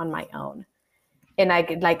everything done on my own. And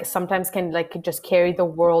I like sometimes can like just carry the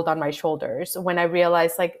world on my shoulders, when I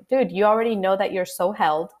realize like, dude, you already know that you're so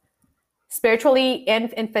held spiritually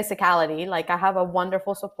and in physicality. Like, I have a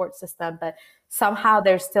wonderful support system, but somehow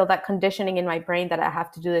there's still that conditioning in my brain that I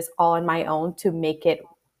have to do this all on my own to make it,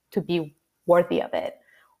 to be worthy of it,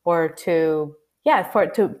 or to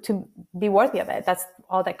be worthy of it. That's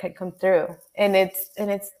all that could come through. And that's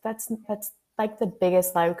like the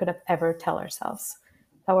biggest lie we could have ever tell ourselves,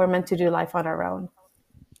 that we're meant to do life on our own.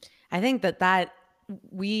 I think that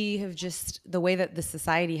we have just, the way that the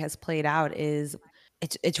society has played out is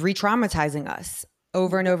it's re-traumatizing us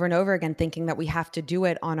over and over and over again, thinking that we have to do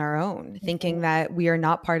it on our own, thinking that we are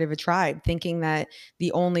not part of a tribe, thinking that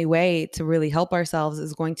the only way to really help ourselves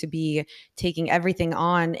is going to be taking everything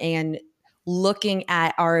on and looking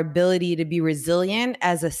at our ability to be resilient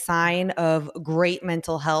as a sign of great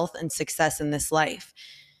mental health and success in this life.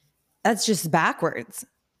 That's just backwards.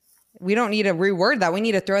 We don't need to reword that. We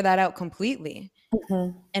need to throw that out completely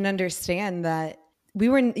and understand that we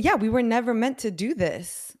were never meant to do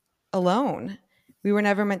this alone. We were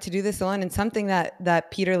never meant to do this alone. And something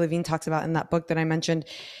that Peter Levine talks about in that book that I mentioned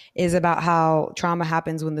is about how trauma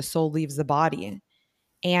happens when the soul leaves the body.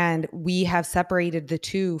 And we have separated the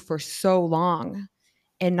two for so long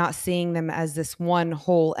and not seeing them as this one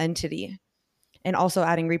whole entity, and also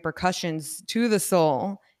adding repercussions to the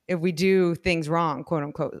soul if we do things wrong, quote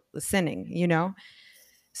unquote, sinning, you know?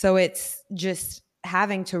 So it's just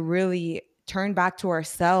having to really turn back to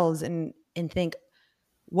ourselves and think,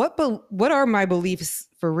 what are my beliefs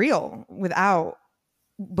for real without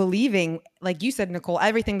believing, like you said, Nicole,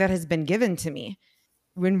 everything that has been given to me.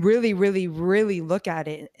 When really, really, really look at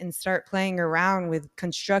it and start playing around with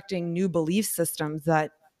constructing new belief systems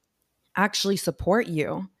that actually support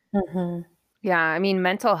you. Mm-hmm. Yeah, I mean,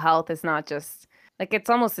 mental health is not just like it's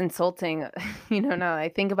almost insulting, now I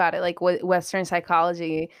think about it, like Western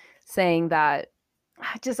psychology saying that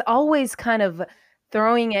just always kind of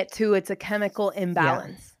throwing it to it's a chemical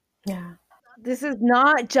imbalance. Yeah. This is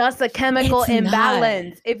not just a chemical It's not.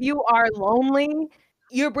 imbalance. If you are lonely,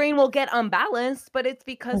 your brain will get unbalanced, but it's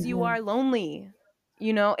because you are lonely.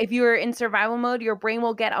 If you're in survival mode, your brain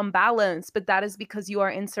will get unbalanced, but that is because you are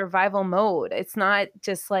in survival mode. It's not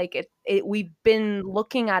just like we've been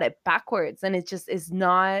looking at it backwards, and it just is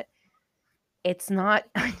not, it's not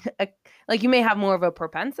like you may have more of a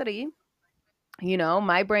propensity.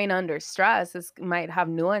 My brain under stress might have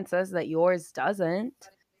nuances that yours doesn't,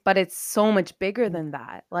 but it's so much bigger than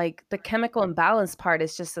that. Like the chemical imbalance part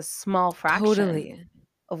is just a small fraction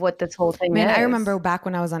of what this whole thing is. I remember back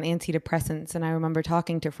when I was on antidepressants, and I remember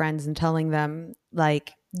talking to friends and telling them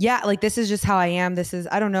like, yeah, like this is just how I am. This is,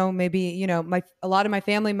 I don't know, maybe, a lot of my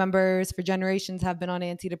family members for generations have been on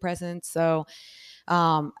antidepressants. So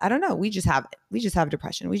I don't know. We just have it. We just have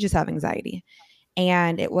depression. We just have anxiety.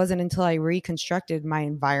 And it wasn't until I reconstructed my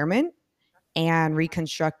environment and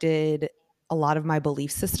reconstructed a lot of my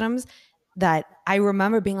belief systems that I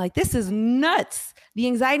remember being like, this is nuts. The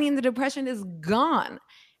anxiety and the depression is gone.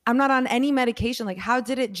 I'm not on any medication. Like, how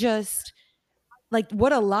did it just, like,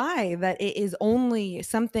 what a lie that it is only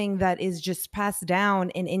something that is just passed down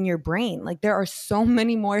and in your brain. Like, there are so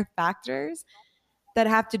many more factors that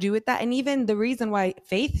have to do with that. And even the reason why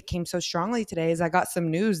faith came so strongly today is I got some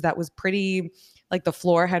news that was pretty, like the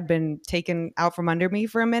floor had been taken out from under me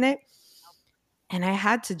for a minute. And I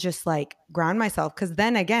had to just like ground myself, because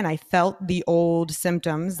then again, I felt the old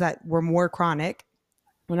symptoms that were more chronic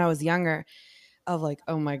when I was younger of like,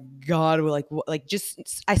 oh my God, like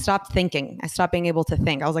just, I stopped thinking. I stopped being able to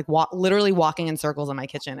think. I was like literally walking in circles in my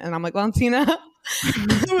kitchen. And I'm like, Valentina,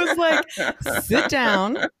 it was like, sit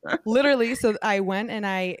down, literally. So I went and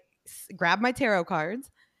I grabbed my tarot cards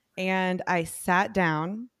and I sat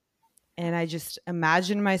down and I just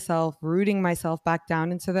imagined myself rooting myself back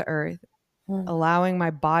down into the earth, allowing my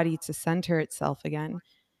body to center itself again,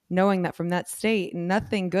 knowing that from that state,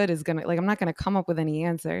 nothing good is going to, like, I'm not going to come up with any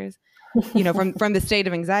answers, from the state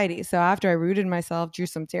of anxiety. So after I rooted myself, drew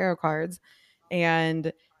some tarot cards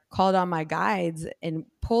and called on my guides and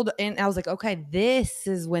pulled in, I was like, okay, this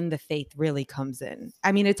is when the faith really comes in.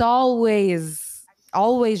 I mean, it's always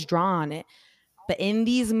drawn, but in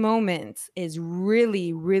these moments is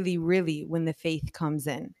really, really, really when the faith comes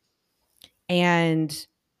in. And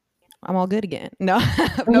I'm all good again. No,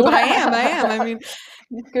 but I am. I mean,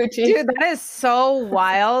 Gucci. Dude, that is so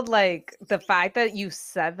wild. Like the fact that you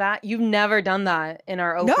said that, you've never done that in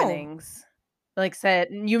our openings. No. Like said,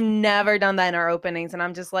 you've never done that in our openings. And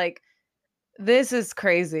I'm just like, this is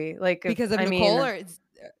crazy. Like, because of Nicole, or it's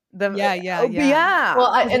yeah.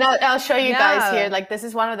 Well, I'll show you guys here. Like, this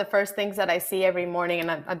is one of the first things that I see every morning,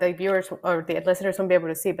 and the viewers or the listeners won't be able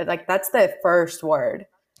to see, but like, that's the first word.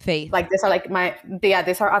 Faith. Like, these are like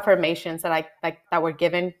these are affirmations that that were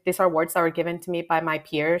given. These are words that were given to me by my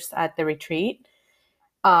peers at the retreat.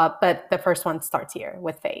 But the first one starts here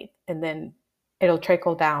with faith, and then it'll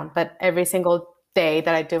trickle down. But every single day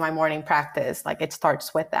that I do my morning practice, like, it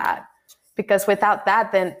starts with that, because without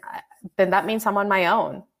that, then that means I'm on my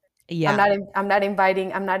own. Yeah. I'm not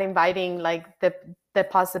inviting like the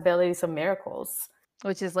possibilities of miracles,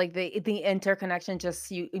 which is like the interconnection. Just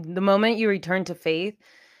the moment you return to faith,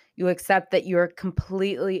 you accept that you're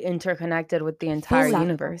completely interconnected with the entire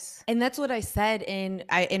universe. And that's what I said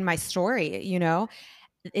in my story,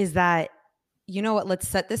 is that, you know what, let's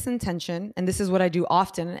set this intention. And this is what I do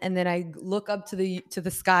often. And then I look up to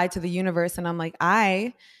the sky, to the universe. And I'm like,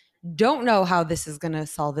 I don't know how this is going to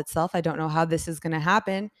solve itself. I don't know how this is going to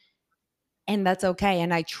happen. And that's okay.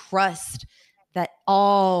 And I trust that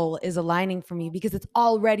all is aligning for me, because it's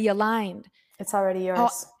already aligned. It's already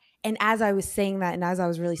yours. And as I was saying that, and as I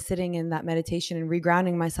was really sitting in that meditation and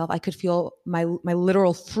regrounding myself, I could feel my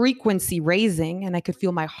literal frequency raising, and I could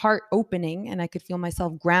feel my heart opening, and I could feel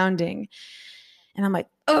myself grounding. And I'm like,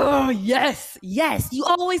 oh, yes, you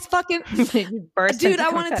always fucking, dude, I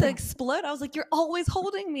wanted to explode. I was like, you're always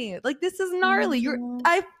holding me. Like, this is gnarly.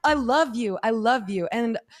 I love you. I love you.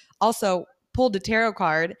 And also pulled a tarot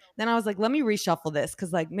card. Then I was like, let me reshuffle this,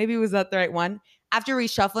 because like maybe it was that the right one. After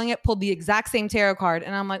reshuffling it, pulled the exact same tarot card.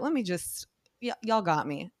 And I'm like, let me just, y'all got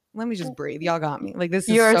me. Let me just breathe. Y'all got me. Like, this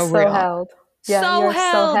is so real. Held. Yeah, so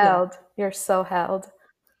held. You're so held.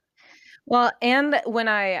 Well, and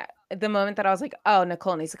the moment that I was like, "Oh,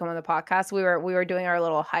 Nicole needs to come on the podcast," we were doing our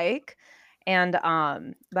little hike, and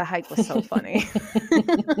the hike was so funny.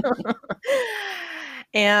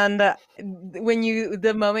 And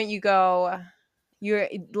the moment you go, you're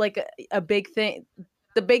like a big thing.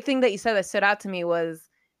 The big thing that you said that stood out to me was,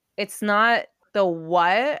 it's not the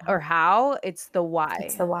what or how, it's the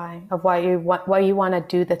It's why. the why of why you want to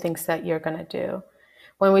do the things that you're gonna do.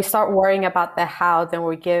 When we start worrying about the how, then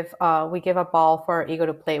we give a ball for our ego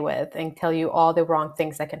to play with and tell you all the wrong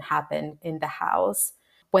things that can happen in the hows.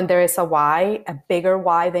 When there is a why, a bigger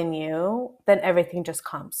why than you, then everything just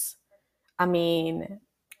comes. I mean,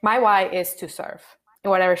 my why is to serve in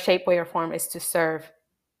whatever shape, way, or form, is to serve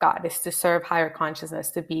God, is to serve higher consciousness,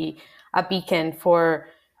 to be a beacon for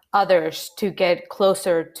others to get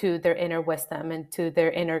closer to their inner wisdom and to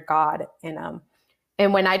their inner God.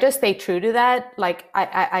 And when I just stay true to that, like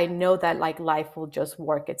I know that like life will just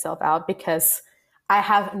work itself out because I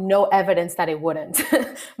have no evidence that it wouldn't.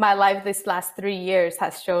 My life this last 3 years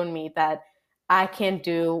has shown me that I can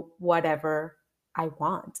do whatever I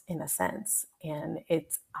want in a sense. And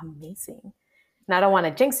it's amazing. And I don't want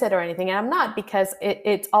to jinx it or anything. And I'm not, because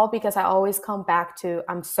it's all because I always come back to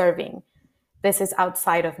I'm serving. This is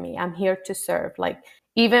outside of me. I'm here to serve. Like,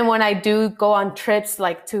 even when I do go on trips,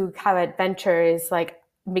 like to have adventure, is like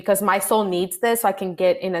because my soul needs this so I can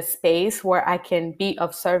get in a space where I can be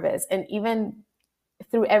of service. And even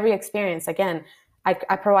through every experience, again, I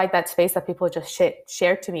provide that space that people just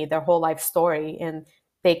share to me their whole life story, and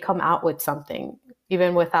they come out with something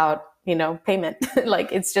even without payment.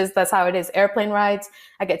 Like, it's just, that's how it is. Airplane rides,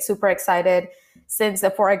 I get super excited. Since the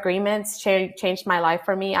Four Agreements changed my life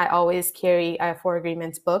for me, I always carry a Four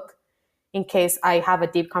Agreements book in case I have a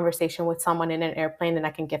deep conversation with someone in an airplane, and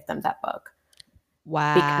I can give them that book,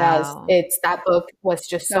 because Wow. that book was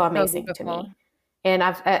just so That's so amazing to beautiful. me. And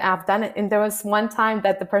I've done it. And there was one time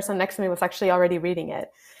that the person next to me was actually already reading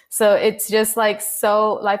it. So it's just like,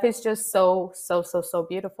 so life is just so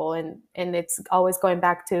beautiful. And it's always going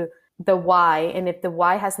back to the why. And if the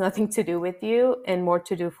why has nothing to do with you and more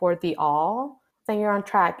to do for the all, then you're on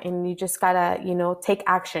track, and you just gotta, take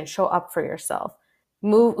action, show up for yourself,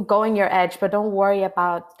 going your edge, but don't worry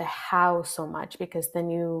about the how so much, because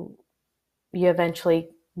then you eventually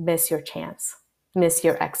miss your chance, miss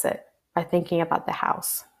your exit by thinking about the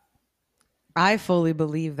house. I fully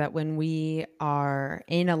believe that when we are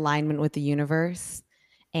in alignment with the universe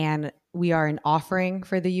and we are an offering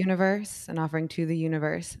for the universe, an offering to the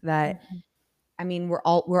universe, that I mean, we're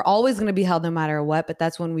always going to be held no matter what, but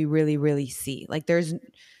that's when we really, really see. Like,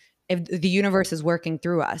 if the universe is working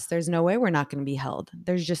through us, there's no way we're not going to be held.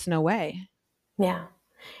 There's just no way. Yeah.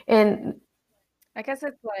 And I guess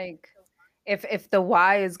it's like, if the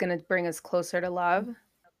why is gonna bring us closer to love,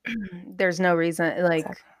 there's no reason, like,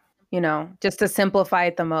 exactly. just to simplify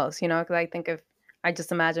it the most, because I think if I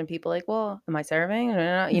just imagine people like, well, am I serving?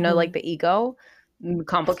 Like the ego,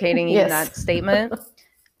 complicating even Yes. that statement.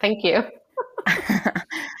 Thank you.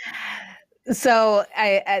 So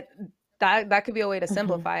that could be a way to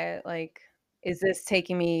simplify it. Like, is this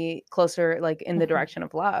taking me closer, like in the direction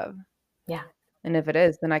of love? Yeah. And if it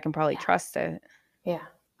is, then I can probably Yeah. trust it. Yeah.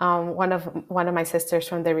 One of my sisters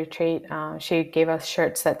from the retreat, she gave us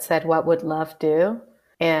shirts that said, "What would love do?"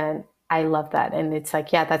 And I love that. And it's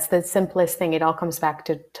like, yeah, that's the simplest thing. It all comes back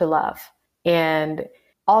to love. And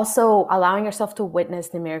also allowing yourself to witness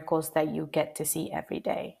the miracles that you get to see every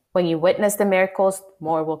day. When you witness the miracles,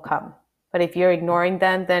 more will come. But if you're ignoring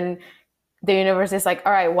them, then the universe is like,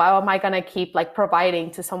 all right, why am I going to keep like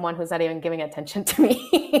providing to someone who's not even giving attention to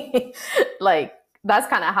me? Like, that's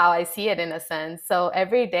kind of how I see it in a sense. So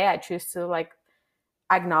every day I choose to like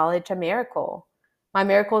acknowledge a miracle. My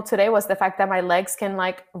miracle today was the fact that my legs can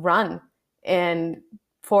like run and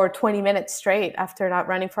for 20 minutes straight after not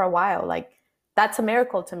running for a while. Like, that's a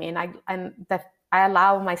miracle to me. I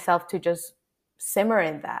allow myself to just simmer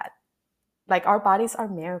in that. Like, our bodies are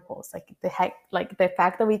miracles. Like the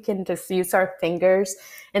fact that we can just use our fingers,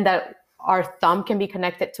 and that our thumb can be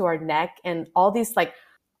connected to our neck, and all these, like,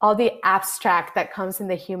 all the abstract that comes in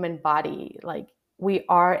the human body, like, we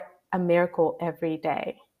are a miracle every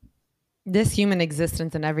day. This human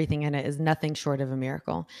existence and everything in it is nothing short of a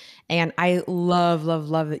miracle. And I love, love,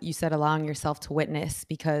 love that you said allowing yourself to witness,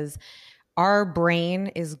 because our brain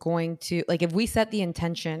is going to, like, if we set the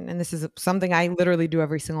intention, and this is something I literally do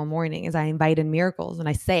every single morning, is I invite in miracles. And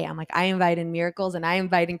I'm like, I invite in miracles, and I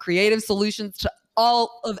invite in creative solutions to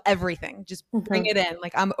all of everything. Just bring it in.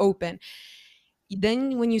 Like, I'm open.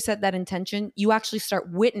 Then when you set that intention, you actually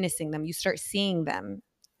start witnessing them. You start seeing them.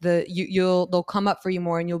 They'll come up for you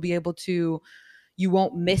more, and you'll be able to, you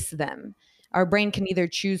won't miss them. Our brain can either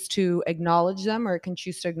choose to acknowledge them or it can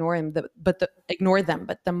choose to ignore them. Ignore them.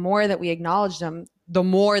 But the more that we acknowledge them, the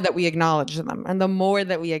more that we acknowledge them, and the more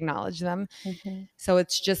that we acknowledge them. Mm-hmm. So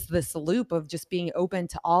it's just this loop of just being open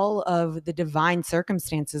to all of the divine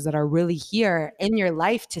circumstances that are really here in your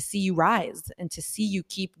life to see you rise and to see you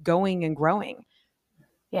keep going and growing.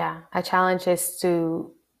 Yeah, a challenge is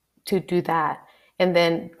to do that and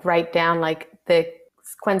then write down like the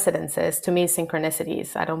coincidences. To me,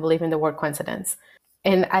 synchronicities. I don't believe in the word coincidence.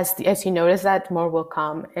 And as you notice that, more will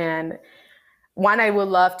come. And one I would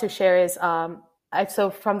love to share is so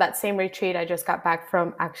from that same retreat, I just got back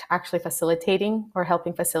from actually facilitating or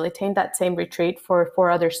helping facilitate that same retreat for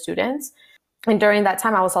 4 other students. And during that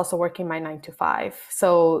time, I was also working my 9 to 5.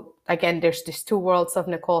 So again, there's these 2 worlds of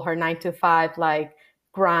Nicole, her 9 to 5, like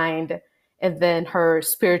grind, and then her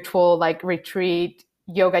spiritual, like retreat,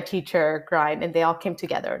 yoga teacher grind. And they all came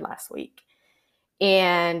together last week.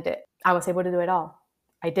 And I was able to do it all.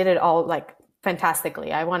 I did it all like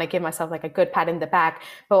fantastically. I want to give myself like a good pat in the back.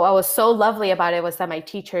 But what was so lovely about it was that my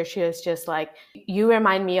teacher, she was just like, you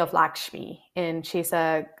remind me of Lakshmi. And she's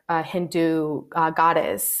a Hindu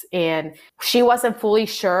goddess. And she wasn't fully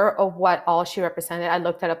sure of what all she represented. I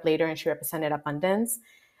looked it up later and she represented abundance.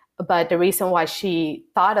 But the reason why she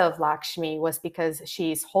thought of Lakshmi was because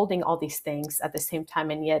she's holding all these things at the same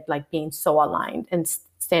time and yet like being so aligned and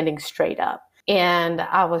standing straight up. And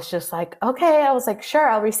I was just like, okay, I was like, sure,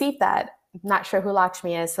 I'll receive that. Not sure who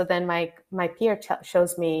Lakshmi is. So then my peer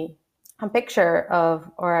shows me a picture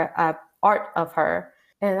of or art of her.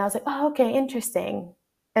 And I was like, oh, okay, interesting.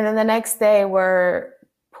 And then the next day we're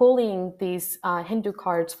pulling these Hindu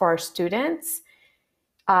cards for our students.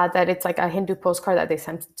 That it's like a Hindu postcard that they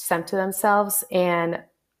sent to themselves. And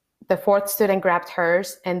the 4th student grabbed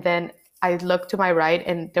hers. And then I looked to my right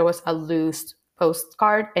and there was a loose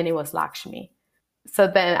postcard and it was Lakshmi. So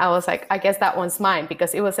then I was like, I guess that one's mine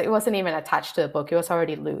because it wasn't even attached to the book. It was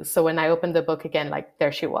already loose. So when I opened the book again, like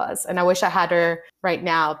there she was. And I wish I had her right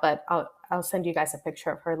now, but I'll send you guys a picture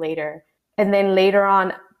of her later. And then later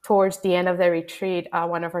on, towards the end of the retreat,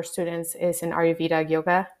 one of our students is an Ayurveda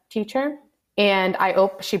yoga teacher. And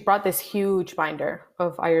she brought this huge binder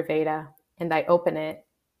of Ayurveda and I open it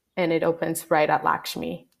and it opens right at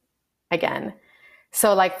Lakshmi again.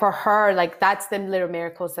 So like for her, like that's the little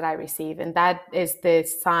miracles that I receive. And that is the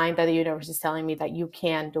sign that the universe is telling me that you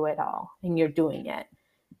can do it all and you're doing it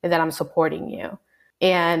and that I'm supporting you.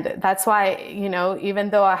 And that's why, even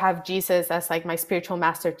though I have Jesus as like my spiritual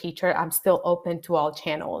master teacher, I'm still open to all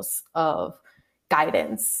channels of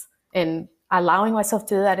guidance. And allowing myself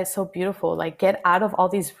to do that is so beautiful. Like get out of all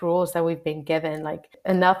these rules that we've been given, like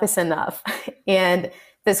enough is enough. And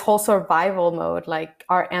this whole survival mode, like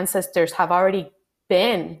our ancestors have already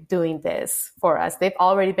been doing this for us. They've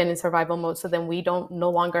already been in survival mode. So then we no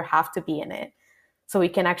longer have to be in it. So we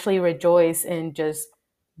can actually rejoice in just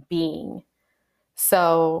being.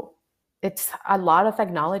 So it's a lot of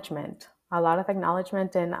acknowledgement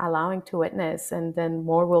and allowing to witness, and then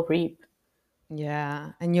more will reap.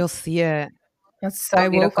 Yeah. And you'll see it. That's so I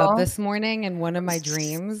beautiful. woke up this morning in one of my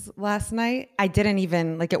dreams last night. I didn't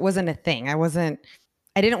even, like, it wasn't a thing.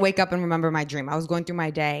 I didn't wake up and remember my dream. I was going through my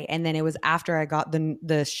day. And then it was after I got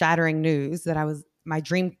the shattering news that my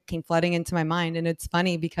dream came flooding into my mind. And it's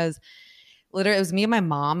funny because literally it was me and my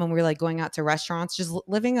mom and we were like going out to restaurants, just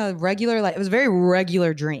living a regular life. It was a very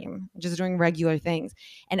regular dream, just doing regular things.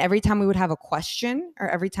 And every time we would have a question or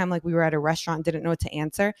every time like we were at a restaurant and didn't know what to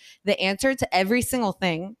answer, the answer to every single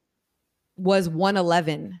thing was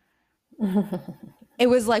 111. It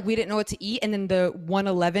was like we didn't know what to eat. And then the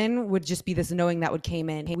 111 would just be this knowing that would came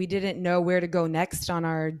in. We didn't know where to go next on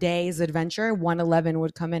our day's adventure. 111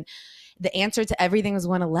 would come in. The answer to everything was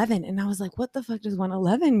 111. And I was like, what the fuck does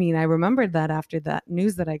 111 mean? I remembered that after that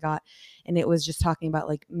news that I got. And it was just talking about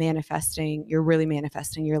like manifesting. You're really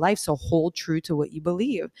manifesting your life. So hold true to what you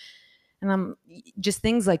believe. And just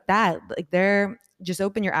things like that. Like just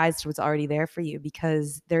open your eyes to what's already there for you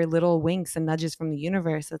because they're little winks and nudges from the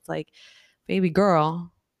universe. It's like, baby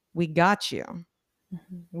girl, we got you.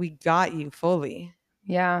 Mm-hmm. We got you fully.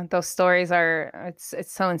 Yeah, those stories it's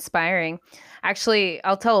so inspiring. Actually,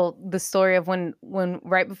 I'll tell the story of when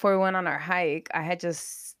right before we went on our hike, I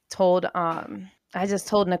just told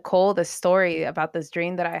Nicole the story about this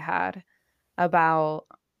dream that I had about,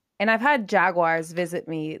 and I've had jaguars visit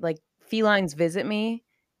me, like felines visit me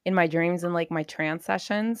in my dreams and like my trance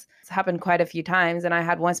sessions. It's happened quite a few times. And I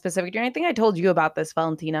had one specific dream. I think I told you about this,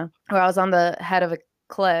 Valentina, where I was on the head of a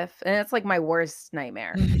cliff, and it's like my worst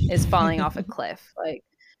nightmare is falling off a cliff. Like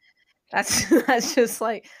that's just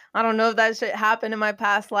like, I don't know if that shit happened in my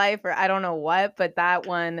past life or I don't know what, but that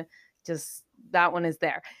one is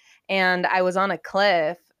there. and I was on a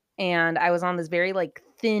cliff, and I was on this very like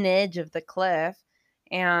thin edge of the cliff,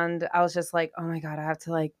 and I was just like, oh my god, I have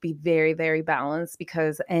to like be very, very balanced,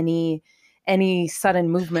 because any sudden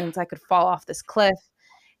movements, I could fall off this cliff.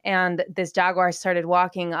 And this jaguar started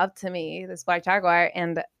walking up to me, this black jaguar,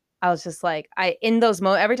 and I was just like, I in those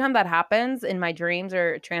every time that happens in my dreams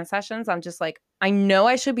or trance sessions, I'm just like, I know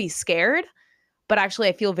I should be scared, but actually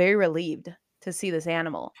I feel very relieved to see this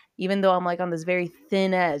animal, even though I'm like on this very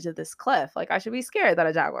thin edge of this cliff. Like, I should be scared that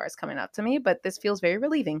a jaguar is coming up to me, but this feels very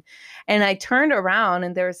relieving. And I turned around,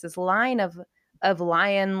 and there was this line of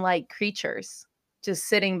lion-like creatures just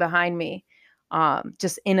sitting behind me,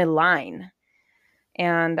 just in a line.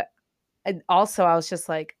 And also, I was just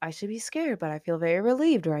like, I should be scared, but I feel very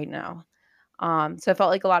relieved right now. So it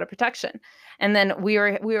felt like a lot of protection. And then we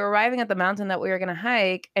were arriving at the mountain that we were going to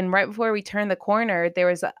hike, and right before we turned the corner, there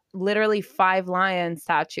was literally 5 lion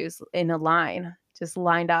statues in a line, just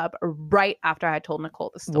lined up right after I told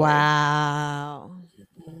Nicole the story. Wow.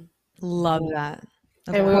 Love that.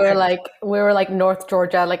 And we were like North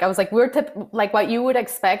Georgia. Like, I was like, we're like what you would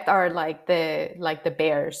expect are like the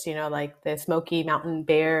bears, you know, like the Smoky Mountain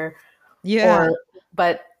bear. Yeah.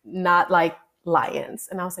 But not like lions.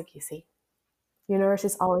 And I was like, you see, universe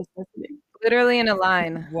is always listening. Literally in a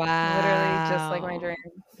line. Wow. Literally just like my dream.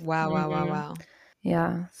 Wow.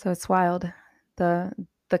 Yeah. So it's wild. The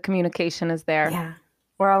communication is there. Yeah.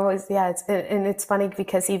 We're always, and it's funny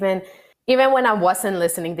because even when I wasn't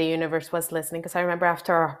listening, the universe was listening. Because I remember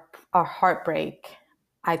after our heartbreak,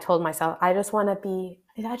 I told myself, I just want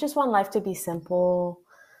life to be simple.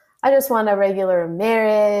 I just want a regular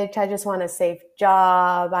marriage. I just want a safe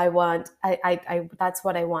job. That's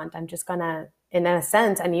what I want. I'm just gonna, in a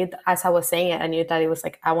sense, I knew, as I was saying it, I knew that it was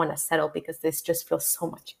like, I want to settle because this just feels so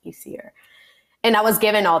much easier. And I was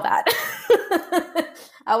given all that.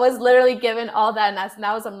 I was literally given all that. And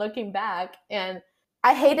now as I'm looking back, and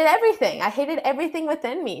I hated everything. I hated everything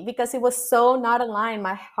within me because it was so not aligned.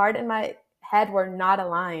 My heart and my head were not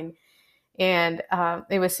aligned. And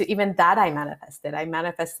it was even that I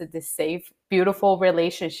manifested this safe, beautiful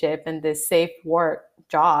relationship and this safe work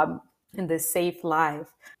job and this safe life.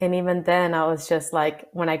 And even then I was just like,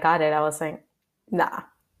 when I got it, I was like, nah,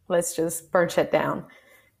 let's just burn shit down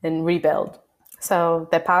and rebuild. So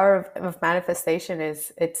the power of manifestation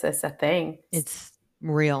it's a thing. It's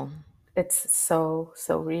real. It's so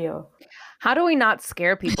real. How do we not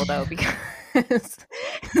scare people though? Because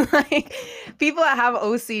like people that have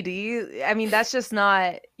OCD, I mean, that's just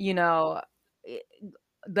not,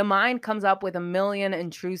 the mind comes up with a million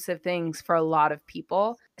intrusive things for a lot of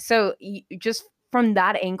people. So just from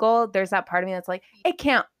that angle, there's that part of me that's like, it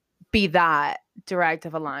can't be that direct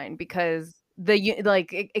of a line, because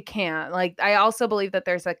it can't. Like, I also believe that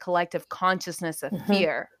there's a collective consciousness of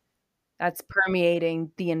fear that's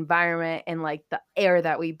permeating the environment and like the air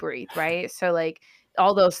that we breathe, right? So like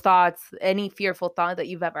all those thoughts, any fearful thought that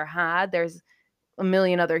you've ever had, there's a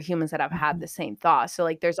million other humans that have had the same thought. So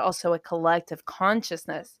like there's also a collective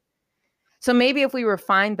consciousness. So maybe if we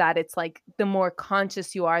refine that, it's like the more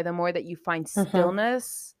conscious you are, the more that you find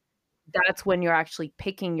stillness, that's when you're actually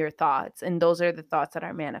picking your thoughts. And those are the thoughts that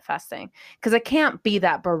are manifesting. Because it can't be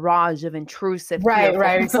that barrage of intrusive right.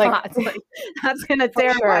 It's thoughts. Like, that's going to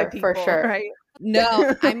terrify people, for sure. Right?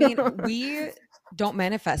 No, I mean, we don't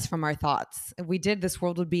manifest from our thoughts. If we did, this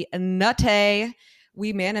world would be a nutty.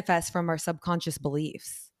 We manifest from our subconscious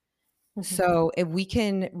beliefs. So if we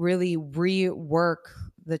can really rework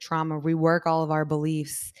the trauma, rework all of our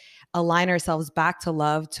beliefs, align ourselves back to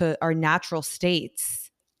love, to our natural states,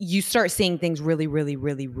 you start seeing things really, really,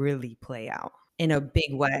 really, really play out in a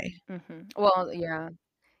big way. Well,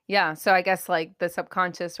 yeah. So I guess like the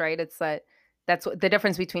subconscious, right? It's that's what the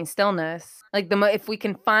difference between stillness. Like if we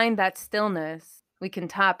can find that stillness, we can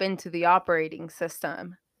tap into the operating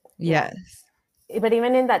system. Yes. But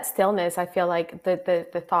even in that stillness, I feel like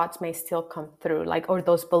the thoughts may still come through, like, or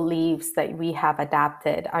those beliefs that we have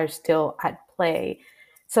adapted are still at play.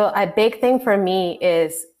 So a big thing for me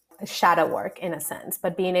is shadow work, in a sense,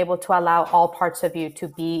 but being able to allow all parts of you to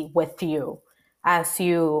be with you as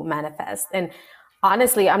you manifest. And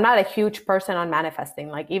honestly, I'm not a huge person on manifesting.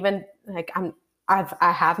 Like, even like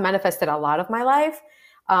I have manifested a lot of my life,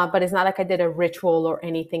 but it's not like I did a ritual or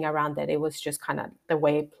anything around it. It was just kind of the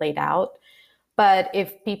way it played out. But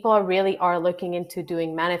if people really are looking into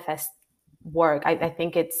doing manifest work, I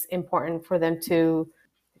think it's important for them to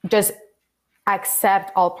just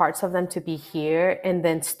accept all parts of them to be here, and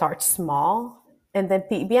then start small, and then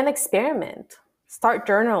be an experiment. Start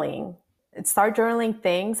journaling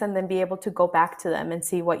things, and then be able to go back to them and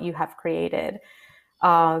see what you have created.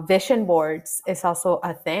 Vision boards is also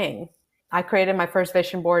a thing. I created my first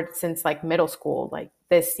vision board since like middle school, like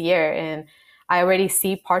this year. And I already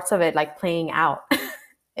see parts of it like playing out.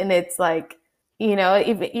 And it's like,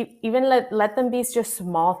 even let them be just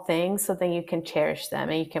small things so then you can cherish them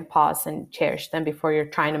and you can pause and cherish them before you're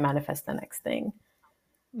trying to manifest the next thing.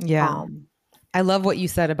 Yeah. I love what you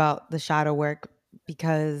said about the shadow work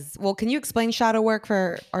because, well, can you explain shadow work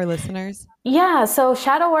for our listeners? Yeah. So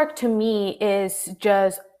shadow work to me is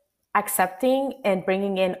just accepting and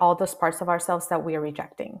bringing in all those parts of ourselves that we are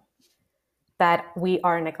rejecting, that we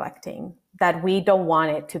are neglecting, that we don't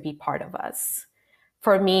want it to be part of us.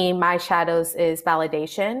 For me, my shadows is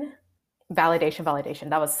validation, validation.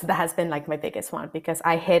 That has been like my biggest one because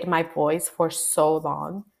I hid my voice for so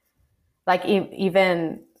long. Like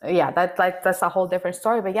even yeah, that's a whole different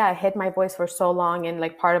story. But yeah, I hid my voice for so long, and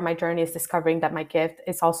like part of my journey is discovering that my gift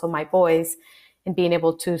is also my voice and being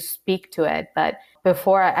able to speak to it. But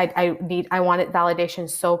before I wanted validation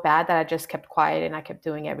so bad that I just kept quiet and I kept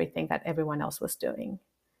doing everything that everyone else was doing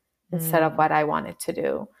instead of what I wanted to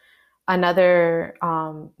do. Another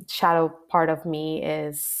shadow part of me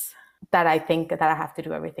is that I think that I have to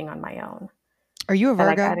do everything on my own. Are you a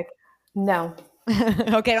Virgo? No.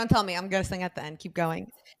 Okay, don't tell me. I'm guessing at the end. Keep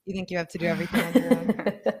going. You think you have to do everything on your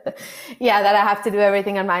own? Yeah, that I have to do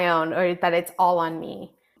everything on my own or that it's all on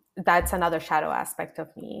me. That's another shadow aspect of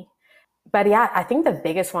me. But yeah, I think the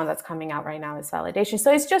biggest one that's coming out right now is validation.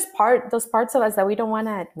 So it's just those parts of us that we don't want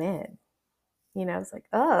to admit. It's like,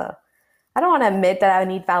 I don't want to admit that I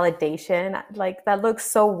need validation. Like that looks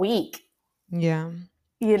so weak. Yeah.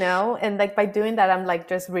 And like by doing that, I'm like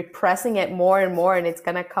just repressing it more and more and it's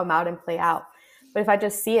going to come out and play out. But if I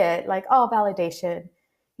just see it like, oh, validation,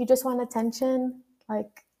 you just want attention.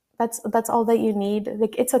 Like that's all that you need.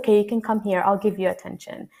 Like, it's okay. You can come here. I'll give you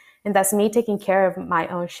attention. And that's me taking care of my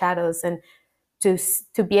own shadows. And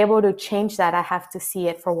to be able to change that, I have to see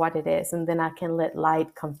it for what it is. And then I can let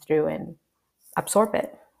light come through and absorb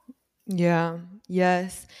it. Yeah.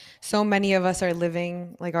 Yes. So many of us are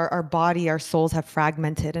living like our body, our souls have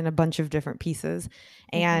fragmented in a bunch of different pieces.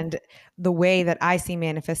 And the way that I see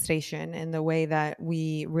manifestation and the way that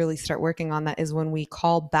we really start working on that is when we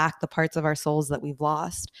call back the parts of our souls that we've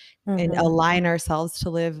lost and align ourselves to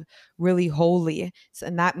live really wholly.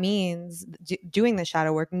 And that means doing the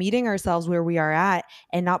shadow work, meeting ourselves where we are at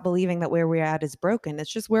and not believing that where we're at is broken.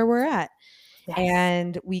 It's just where we're at. Yes.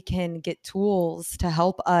 And we can get tools to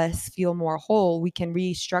help us feel more whole. We can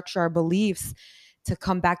restructure our beliefs to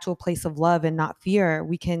come back to a place of love and not fear.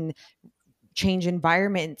 We can change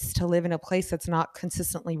environments to live in a place that's not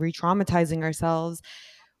consistently re-traumatizing ourselves.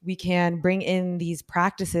 We can bring in these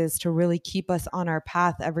practices to really keep us on our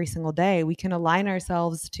path every single day. We can align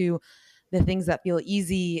ourselves to the things that feel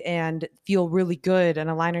easy and feel really good and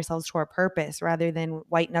align ourselves to our purpose rather than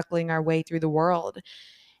white knuckling our way through the world.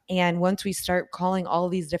 And once we start calling all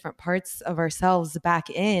these different parts of ourselves back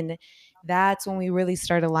in, that's when we really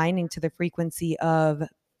start aligning to the frequency of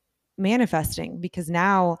manifesting, because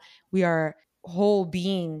now we are whole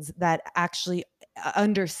beings that actually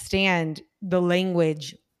understand the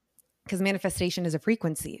language, because manifestation is a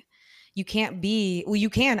frequency. You can't be, well, you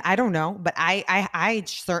can, I don't know, but I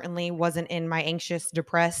certainly wasn't in my anxious,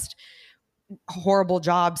 depressed, horrible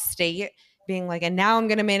job state being like, and now I'm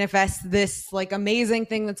going to manifest this like amazing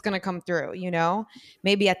thing that's going to come through,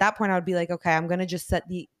 maybe at that point I would be like, okay, I'm going to just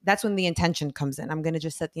that's when the intention comes in. I'm going to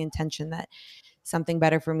just set the intention that something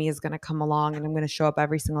better for me is going to come along and I'm going to show up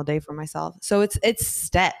every single day for myself. So it's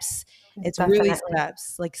steps. It's Definitely. Really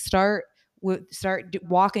steps. Like start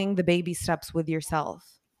walking the baby steps with yourself.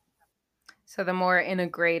 So the more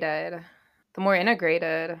integrated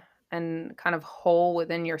and kind of whole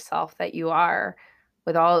within yourself that you are,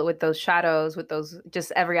 with those shadows, with those,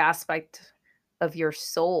 just every aspect of your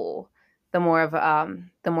soul, the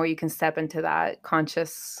more you can step into that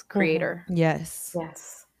conscious creator. Yes.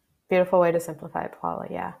 Beautiful way to simplify it, Paula.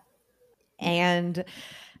 Yeah. And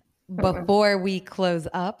before we close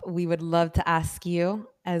up, we would love to ask you,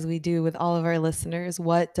 as we do with all of our listeners,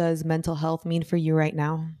 what does mental health mean for you right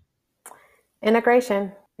now?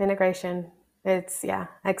 Integration. It's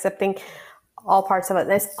accepting all parts of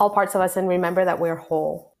us, and remember that we're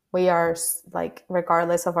whole. We are, like,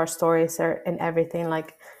 regardless of our stories and everything,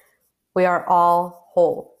 like, we are all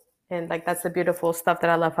whole. And like, that's the beautiful stuff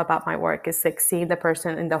that I love about my work, is like seeing the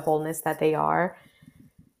person in the wholeness that they are.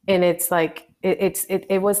 And it's like,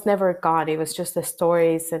 it was never God. It was just the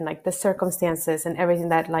stories and like the circumstances and everything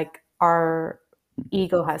that like our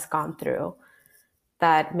ego has gone through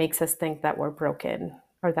that makes us think that we're broken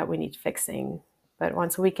or that we need fixing. But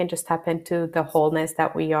once we can just tap into the wholeness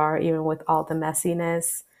that we are, even with all the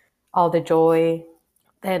messiness, all the joy,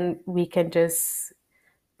 then we can just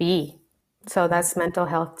be. So that's mental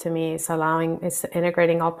health to me. It's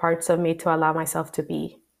integrating all parts of me to allow myself to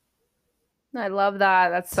be. I love that.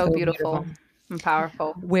 That's so So beautiful beautiful. and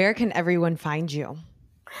powerful. Where can everyone find you?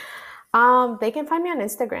 They can find me on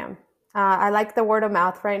Instagram. I like the word of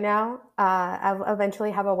mouth right now. I'll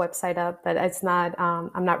eventually have a website up, but it's not.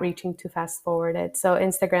 I'm not reaching to fast forward it. So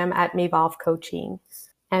Instagram at Mevolve Coaching,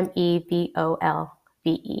 MEVOLVE.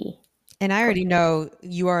 And I already know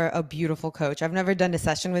you are a beautiful coach. I've never done a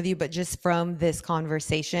session with you, but just from this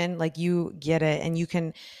conversation, like you get it,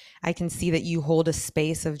 and I can see that you hold a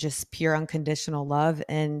space of just pure unconditional love.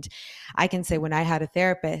 And I can say when I had a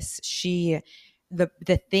therapist,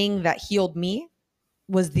 the thing that healed me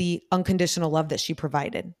was the unconditional love that she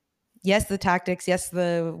provided. Yes, the tactics, yes,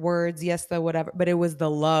 the words, yes, the whatever, but it was the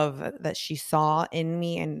love that she saw in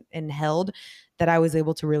me and held that I was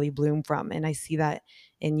able to really bloom from. And I see that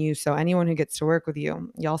in you. So anyone who gets to work with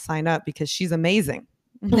you, y'all sign up because she's amazing.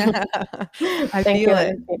 I Thank feel you.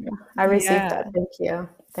 it. Thank you. I received that. Thank you.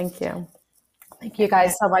 Thank you. Thank you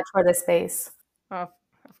guys so much for this space. Oh,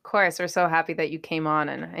 of course. We're so happy that you came on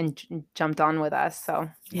and jumped on with us. So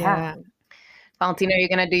Yeah. Valentina, are you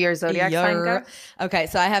going to do your zodiac sign, guys? Okay,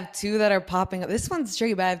 so I have two that are popping up. This one's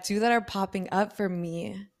tricky, but I have two that are popping up for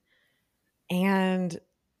me. And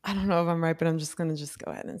I don't know if I'm right, but I'm just going to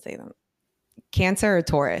go ahead and say them. Cancer or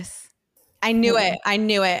Taurus? I knew it. I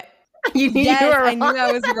knew it. You knew Yes, you were wrong. I knew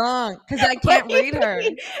I was wrong because I can't read her. What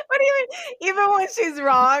do you mean? Even when she's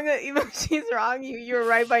wrong, you were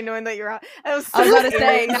right by knowing that you're wrong. I was about to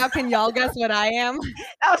say, now can y'all guess what I am?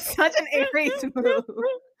 That was such an Aries move.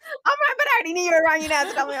 I'm right, but I already knew you were wrong. You didn't have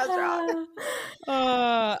to tell me I was wrong.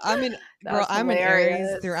 I'm an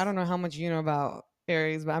Aries through. I don't know how much you know about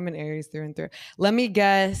Aries, but I'm an Aries through and through. Let me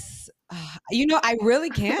guess. I really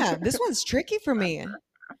can't. This one's tricky for me.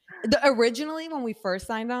 Originally, when we first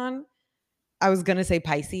signed on, I was gonna say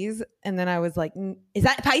Pisces, and then I was like, "Is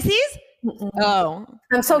that Pisces?" Oh,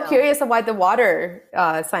 I'm so curious of why the water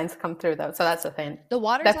signs come through, though. So that's the thing. The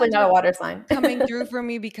water definitely not a water sign coming through for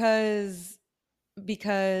me because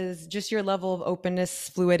just your level of openness,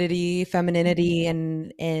 fluidity, femininity,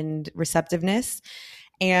 and receptiveness.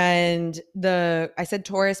 And I said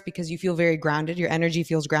Taurus because you feel very grounded. Your energy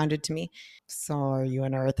feels grounded to me. So are you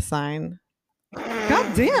an earth sign?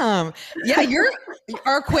 God damn. Yeah, you're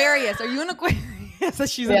Aquarius. Are you an Aquarius? So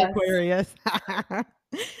she's an Aquarius.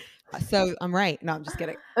 So I'm right. No, I'm just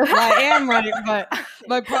kidding. Well, I am right, but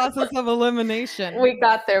my process of elimination. We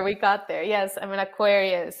got there. Yes, I'm an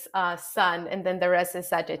Aquarius sun, and then the rest is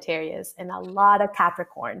Sagittarius, and a lot of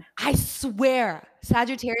Capricorn. I swear,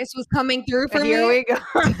 Sagittarius was coming through for me. Here we go.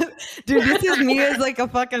 Dude, this is me as like a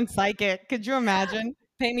fucking psychic. Could you imagine?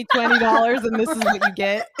 Pay me $20 and this is what you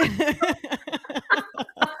get.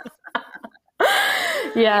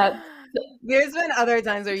 Yeah. There's been other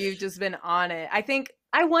times where you've just been on it.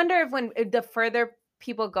 I wonder if the further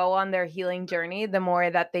people go on their healing journey, the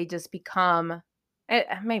more that they just become,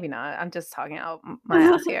 maybe not, I'm just talking out my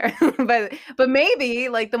ass here, but maybe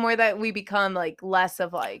like the more that we become like less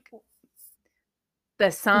of like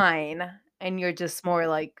the sign and you're just more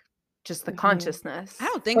like just the consciousness. I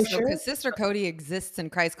don't think so, because Sister Cody exists in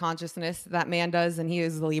Christ consciousness. That man does, and he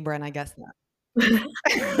is the Libra, and I guess that.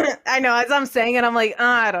 I know, as I'm saying it, I'm like,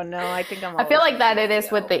 I don't know. I feel like that it is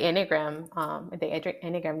with the Enneagram,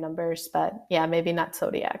 Enneagram numbers, but yeah, maybe not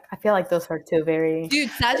zodiac. I feel like those are two very. Dude,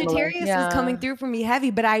 Sagittarius is coming through for me heavy,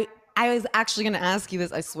 but I was actually going to ask you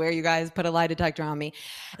this. I swear, you guys put a lie detector on me.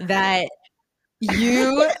 That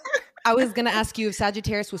I was going to ask you if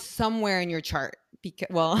Sagittarius was somewhere in your chart.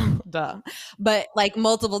 Duh, but like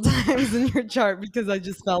multiple times in your chart because I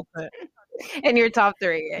just felt it. In your top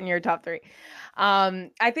three.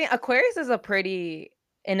 I think Aquarius is a pretty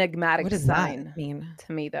enigmatic what does sign that mean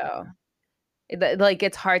to me, though. Like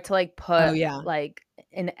it's hard to like put like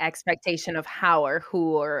an expectation of how or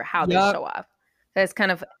who or how they show up. So it's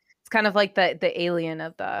kind of like the alien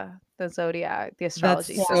of the zodiac, the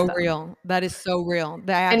astrology. That's so real. That is so real.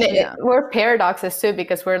 We're paradoxes too,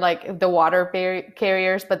 because we're like the water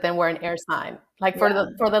carriers, but then we're an air sign. Like for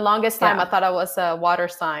the longest time, I thought I was a water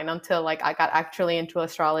sign until like I got actually into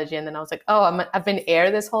astrology, and then I was like, oh, I've been air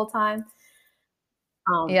this whole time.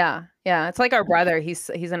 Yeah. It's like our brother. He's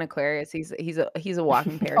an Aquarius. He's a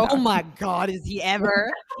walking paradox. Oh my God, is he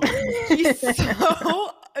ever? He's so.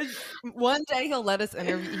 One day he'll let us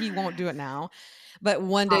interview. He won't do it now, but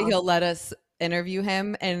one day he'll let us interview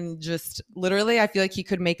him, and just literally, I feel like he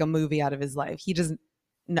could make a movie out of his life. He does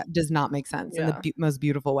not make sense in the most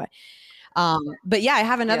beautiful way. But yeah, I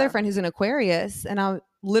have another friend who's an Aquarius, and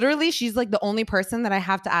she's like the only person that I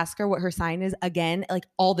have to ask her what her sign is again, like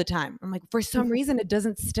all the time. I'm like, for some reason, it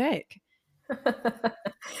doesn't stick.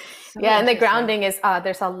 Yeah, and the interesting. grounding is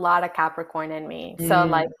there's a lot of Capricorn in me. So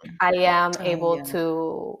like I am able yeah.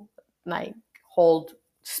 to like hold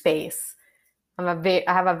space. I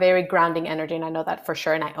have a very grounding energy, and I know that for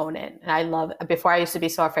sure, and I own it. And I love it. Before I used to be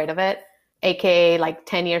so afraid of it, aka like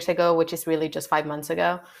 10 years ago, which is really just 5 months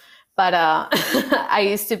ago. But I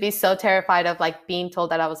used to be so terrified of like being told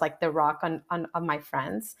that I was like the rock on my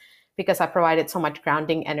friends because I provided so much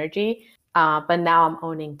grounding energy. But now I'm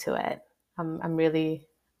owning to it. I'm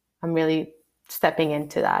really stepping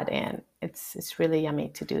into that, and it's really yummy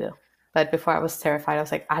to do. But before I was terrified. I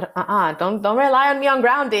was like, don't rely on me on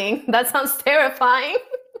grounding. That sounds terrifying.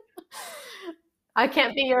 I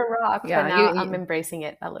can't be your rock. Yeah, But now I'm embracing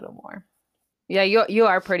it a little more. Yeah, you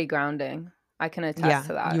are pretty grounding. I can attest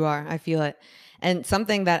to Yeah, that. you are. I feel it. And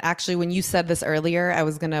something that actually, when you said this earlier, I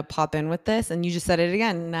was going to pop in with this, and you just said it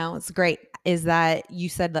again. Now it's great. Is that you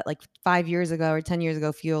said that like 5 years ago or 10 years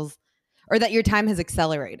ago feels, or that your time has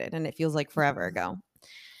accelerated and it feels like forever ago.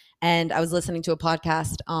 And I was listening to a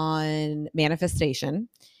podcast on manifestation,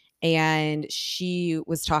 and she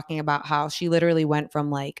was talking about how she literally went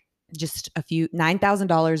from like just a few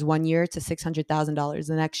 $9,000 one year to $600,000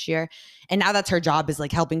 the next year. And now that's her job, is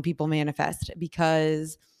like helping people manifest.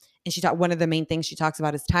 Because, and she taught, one of the main things she talks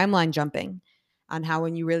about is timeline jumping, on how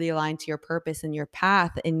when you really align to your purpose and your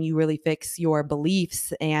path, and you really fix your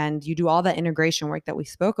beliefs and you do all that integration work that we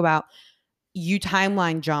spoke about, you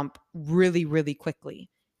timeline jump really, really quickly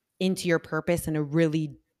into your purpose in a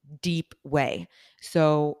really deep way.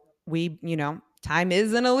 So time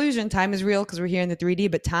is an illusion. Time is real because we're here in the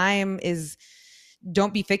 3D, but time is,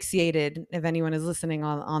 don't be fixated, if anyone is listening,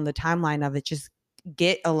 on the timeline of it. Just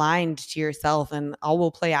get aligned to yourself, and all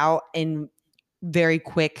will play out in very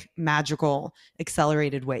quick, magical,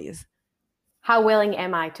 accelerated ways. How willing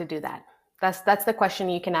am I to do that? That's the question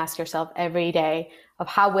you can ask yourself every day, of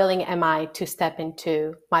how willing am I to step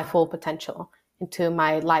into my full potential, into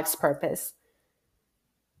my life's purpose.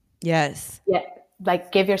 Yes. Yeah,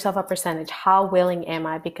 like give yourself a percentage. How willing am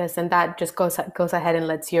I? Because then that just goes ahead and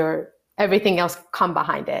lets your everything else come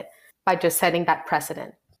behind it, by just setting that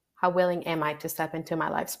precedent. How willing am I to step into my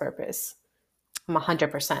life's purpose? I'm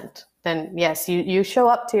 100%. Then yes, you show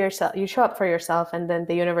up to yourself. You show up for yourself, and then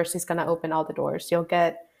the universe is gonna open all the doors. You'll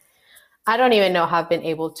get. I don't even know how I've been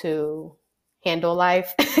able to handle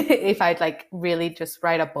life if I'd like really just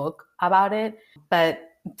write a book about it. But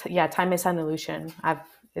yeah, time is an illusion.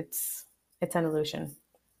 It's an illusion.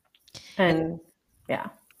 And yeah.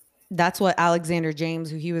 That's what Alexander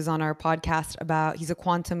James, who he was on our podcast about, he's a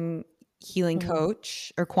quantum healing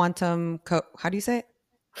coach, or how do you say it?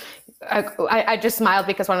 I just smiled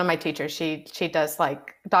because one of my teachers, she does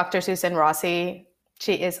like Dr. Susan Rossi.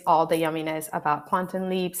 She is all the yumminess about quantum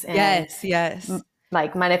leaps and yes,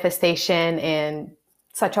 like manifestation, and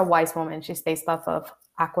such a wise woman. She's based off of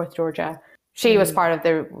Ackworth, Georgia. She was part of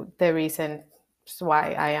the reason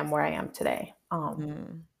why I am where I am today.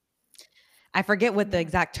 I forget what the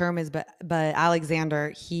exact term is, but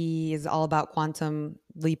Alexander, he is all about quantum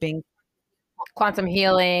leaping, quantum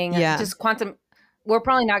healing, just quantum. We're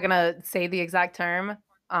probably not gonna say the exact term,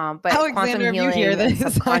 but Alexander, quantum if healing, you hear this,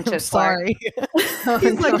 subconscious. I'm sorry.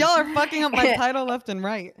 He's like, y'all are fucking up my title left and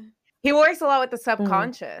right. He works a lot with the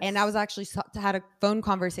subconscious. And I was actually had a phone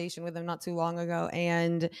conversation with him not too long ago,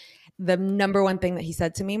 and the number one thing that he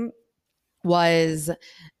said to me was,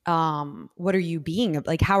 what are you being,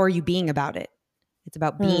 like, how are you being about it? It's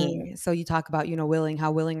about being. So you talk about, willing,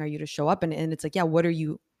 how willing are you to show up? And it's like, yeah, what are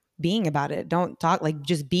you being about it? Don't talk, like,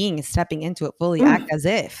 just being is stepping into it fully, act as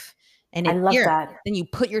if. And I love that. Then you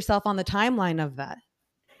put yourself on the timeline of that.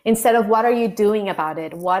 Instead of what are you doing about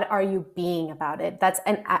it, what are you being about it? That's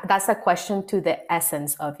a question to the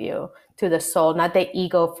essence of you, to the soul, not the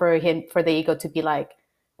ego, for the ego to be like,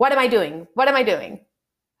 what am I doing? What am I doing?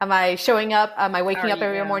 Am I showing up? Am I waking up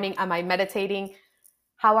every morning? Am I meditating?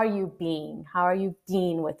 How are you being? How are you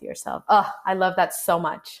being with yourself? Oh, I love that so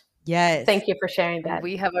much. Yes. Thank you for sharing that.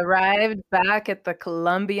 We have arrived back at the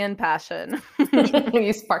Colombian passion.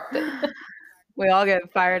 You sparked it. We all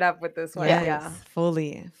get fired up with this one. Yes, yeah.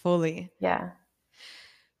 Fully. Yeah.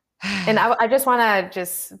 And I just want to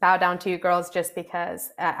just bow down to you girls, just because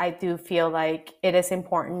I do feel like it is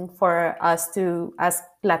important for us to, as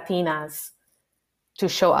Latinas, to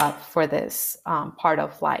show up for this part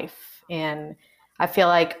of life. And I feel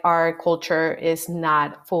like our culture is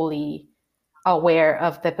not fully aware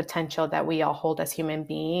of the potential that we all hold as human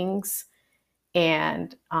beings.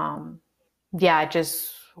 And I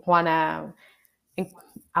just want to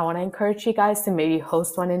encourage you guys to maybe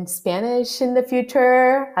host one in Spanish in the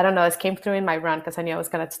future. I don't know, this came through in my run because I knew I was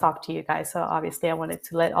going to talk to you guys. So obviously I wanted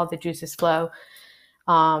to let all the juices flow.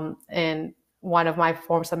 And one of my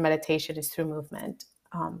forms of meditation is through movement.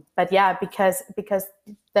 But yeah, because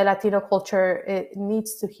the Latino culture, it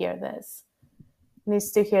needs to hear this. It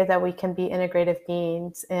needs to hear that we can be integrative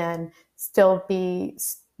beings and still be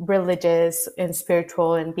religious and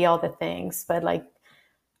spiritual and be all the things, but like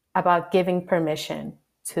about giving permission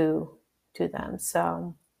to them.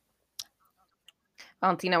 So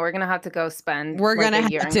Valentina, we're gonna have to go spend We're like gonna a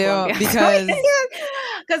year have in to Colombia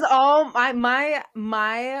because all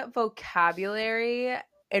my vocabulary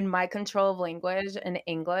and my control of language in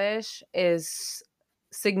English is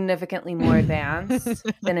significantly more advanced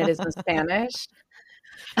than it is in Spanish.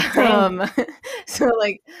 So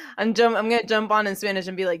like I'm gonna jump on in Spanish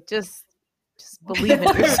and be like, just believe in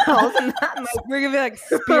yourself. We're gonna be like,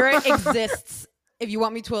 spirit exists. If you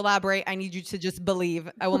want me to elaborate, I need you to just believe.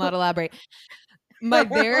 I will not elaborate. My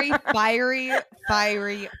very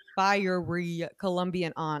fiery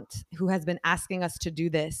Colombian aunt, who has been asking us to do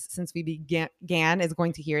this since we began, is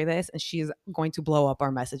going to hear this, and she is going to blow up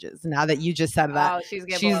our messages. Now that you just said that, she's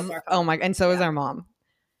gonna blow up our phone. Oh my! And so is our mom.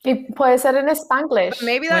 It puede ser en Spanglish. But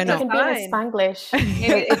maybe that's it can be in Spanglish.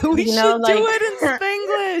 We should do it in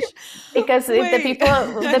Spanglish because the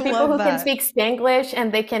people who can speak Spanglish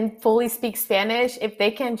and they can fully speak Spanish, if they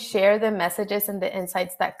can share the messages and the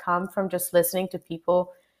insights that come from just listening to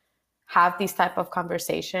people have these type of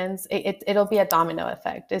conversations, it'll be a domino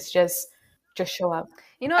effect. It's just show up.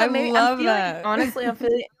 You know, honestly,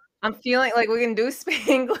 I'm feeling like we can do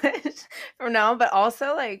Spanglish from now, but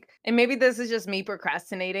also like, and maybe this is just me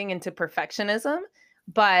procrastinating into perfectionism,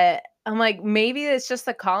 but I'm like, maybe it's just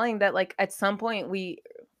a calling that like at some point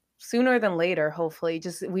sooner than later, hopefully,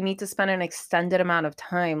 we need to spend an extended amount of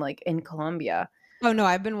time like in Colombia. Oh no,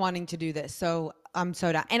 I've been wanting to do this. So I'm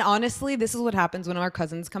so down. And honestly, this is what happens when our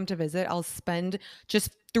cousins come to visit. I'll spend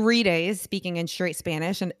just 3 days speaking in straight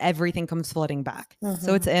Spanish and everything comes flooding back. Mm-hmm.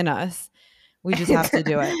 So it's in us. We just have to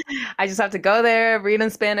do it. I just have to go there, read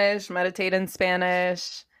in Spanish, meditate in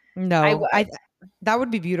Spanish. No, that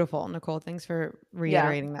would be beautiful, Nicole. Thanks for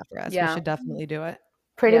reiterating that for us. Yeah. We should definitely do it.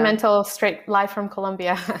 Pretty Mental, straight live from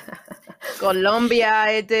Colombia. Colombia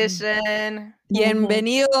edition.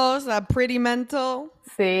 Bienvenidos a Pretty Mental.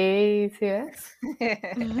 Sí, es.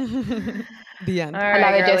 The end. Right, a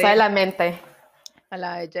la belleza de la mente. A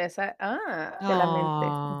la belleza de la mente.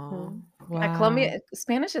 Mm-hmm. Wow. Colombia,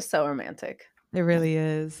 Spanish is so romantic. It really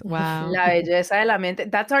is. Wow. La belleza de la mente.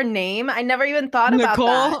 That's our name. I never even thought about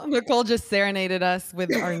that. Nicole just serenaded us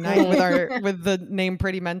with our with the name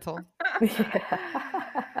Pretty Mental.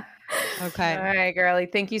 Okay. All right, girly.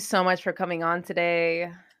 Thank you so much for coming on today.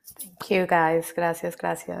 Thank you, guys. Gracias.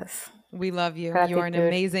 We love you. Gratitude. You are an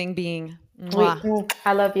amazing being.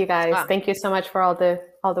 I love you guys. Wow. Thank you so much for all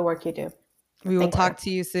the work you do. We will talk to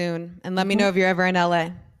you soon, and let me know if you're ever in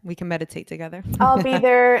LA. We can meditate together. I'll be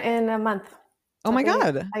there in a month. Oh my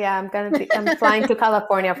God. Yeah, I'm flying to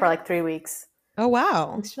California for like 3 weeks. Oh,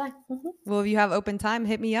 wow. Mm-hmm. Well, if you have open time,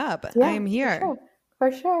 hit me up. Yeah, I am here.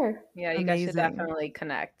 For sure. Yeah, you guys should definitely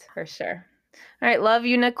connect for sure. All right. Love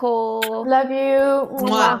you, Nicole. Love you.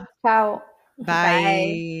 Mwah. Ciao.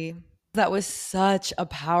 Bye. That was such a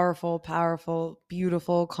powerful,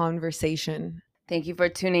 beautiful conversation. Thank you for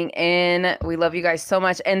tuning in. We love you guys so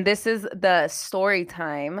much. And this is the story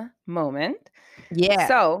time moment. Yeah.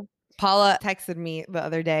 So Paula texted me the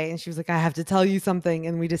other day and she was like, I have to tell you something.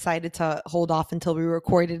 And we decided to hold off until we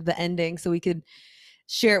recorded the ending so we could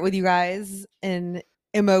share it with you guys and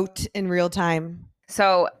emote in real time.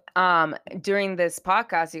 So during this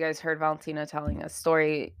podcast, you guys heard Valentina telling a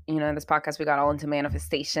story. You know, in this podcast, we got all into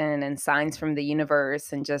manifestation and signs from the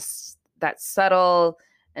universe and just that subtle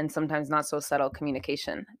and sometimes not so subtle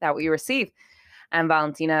communication that we receive. And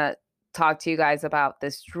Valentina talked to you guys about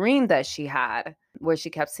this dream that she had where she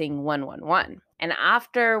kept saying 111. And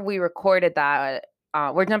after we recorded that,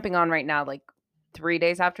 we're jumping on right now, like 3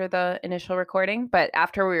 days after the initial recording. But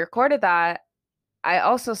after we recorded that, I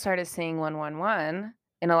also started saying 111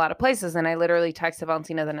 in a lot of places. And I literally texted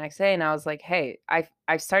Valentina the next day and I was like, hey,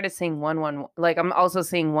 I've started saying 111. Like I'm also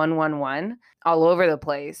saying 111 all over the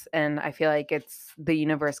place. And I feel like it's the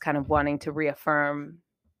universe kind of wanting to reaffirm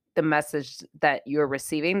the message that you're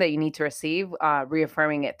receiving, that you need to receive,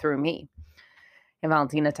 reaffirming it through me. And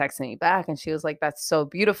Valentina texted me back and she was like, that's so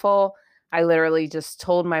beautiful. I literally just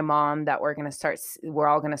told my mom that we're all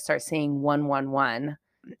going to start saying 111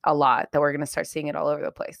 a lot, that we're going to start seeing it all over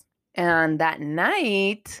the place. And that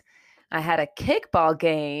night I had a kickball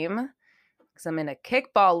game because I'm in a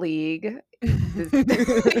kickball league.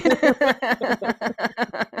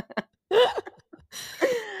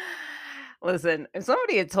 Listen, if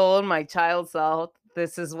somebody had told my child self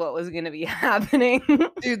this is what was going to be happening.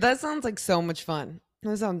 Dude, that sounds like so much fun.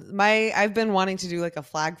 I've been wanting to do like a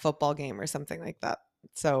flag football game or something like that.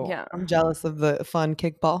 So Yeah. I'm jealous of the fun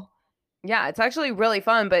kickball. Yeah, it's actually really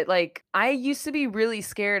fun, but like I used to be really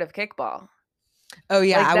scared of kickball. Oh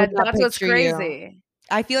yeah, Like I would not that's what's picture you. crazy.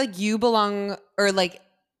 I feel like you belong, or like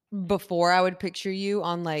before I would picture you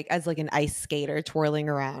on like as like an ice skater twirling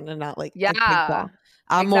around and not like a Yeah, kickball.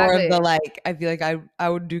 I'm more of the exactly. like I feel like I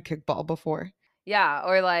would do kickball before. Yeah,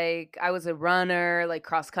 or like I was a runner, like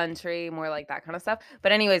cross country, more like that kind of stuff.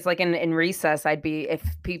 But anyways, like in recess, I'd be if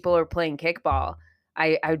people are playing kickball,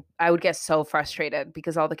 I would get so frustrated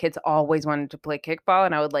because all the kids always wanted to play kickball,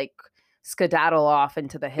 and I would like skedaddle off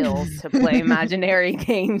into the hills to play imaginary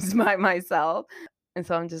games by myself. And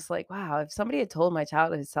so I'm just like, wow, if somebody had told my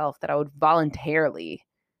childhood self that I would voluntarily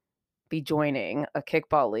be joining a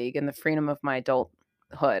kickball league in the freedom of my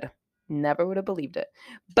adulthood, never would have believed it.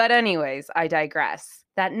 But anyways, I digress.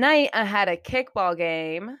 That night I had a kickball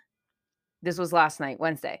game. This was last night,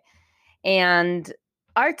 Wednesday. And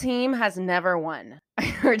our team has never won.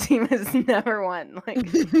 Our team has never won.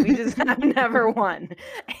 Like we just have never won.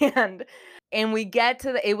 And we get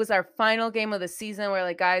to it was our final game of the season. We're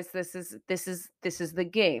like, guys, this is the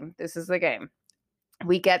game. This is the game.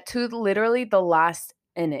 We get to literally the last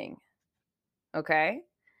inning. Okay.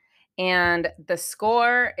 And the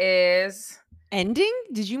score is Ending?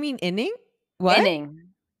 Did you mean inning? What? inning.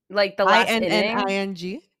 Like the last inning.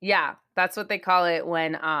 INNING? Yeah, that's what they call it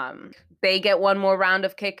when they get one more round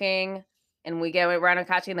of kicking and we get a round of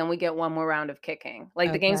catching, then we get one more round of kicking.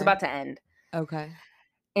 Like the game's Okay. about to end. Okay.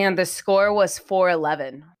 And the score was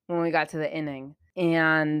 4-11 when we got to the inning.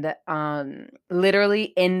 And literally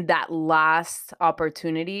in that last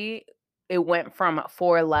opportunity, it went from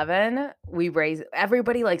 4-11. We raised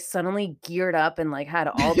everybody like suddenly geared up and like had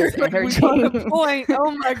all this Like, we energy. got a point.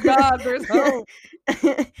 Oh my God, there's hope.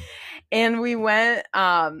 And we went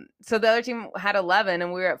so the other team had 11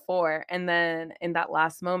 and we were at 4, and then in that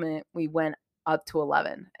last moment we went up to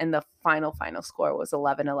 11 and the final score was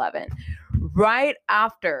 11-11 right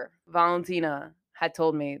after Valentina had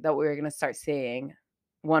told me that we were going to start seeing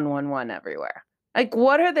 111 everywhere. Like,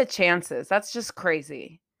 what are the chances? That's just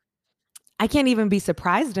crazy. I can't even be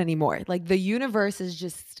surprised anymore. Like the universe is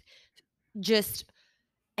just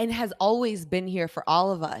and has always been here for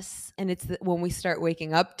all of us. And it's when we start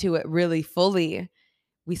waking up to it really fully,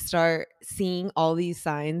 we start seeing all these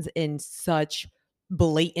signs in such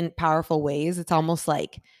blatant, powerful ways. It's almost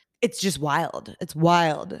like it's just wild. It's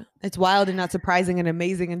wild. It's wild and not surprising and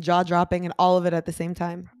amazing and jaw dropping and all of it at the same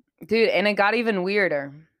time. Dude, and it got even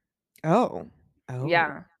weirder. Oh.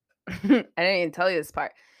 Yeah. I didn't even tell you this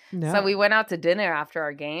part. No. So we went out to dinner after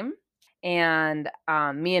our game, and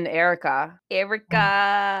me and Erica,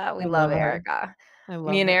 we love Erica.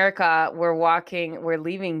 Me and Erica we're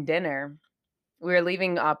leaving dinner. We were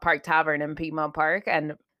leaving Park Tavern in Piedmont Park,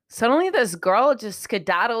 and suddenly this girl just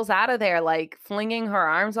skedaddles out of there, like flinging her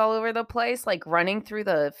arms all over the place, like running through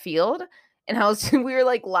the field. And we were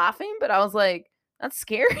like laughing, but I was like, that's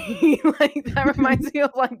scary. Like that reminds me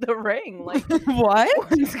of like The Ring. Like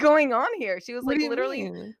what's going on here? She was like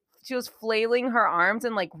literally she was flailing her arms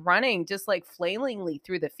and like running, just like flailingly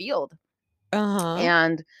through the field.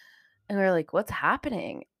 And we were like, what's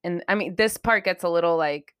happening? And I mean, this part gets a little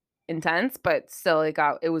like intense, but still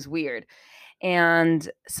it was weird. And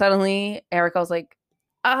suddenly Erica was like,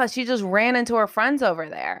 she just ran into her friends over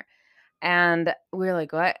there. And we were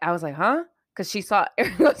like, what? I was like, huh? Because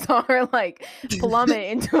Erica saw her like plummet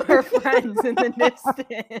into her friends in the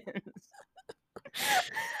distance.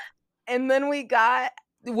 And then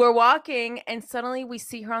we're walking and suddenly we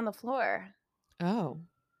see her on the floor. Oh.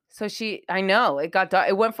 So I know it got dark.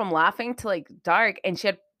 It went from laughing to like dark, and she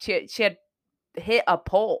had hit a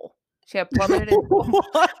pole. She had plummeted into a pole.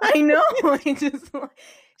 I know.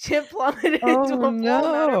 She had plummeted into a pole.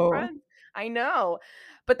 No. I know.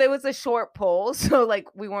 But there was a short pole, so like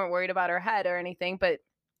we weren't worried about her head or anything.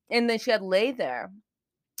 And then she had laid there.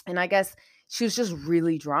 And I guess she was just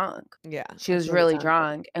really drunk. Yeah. She was really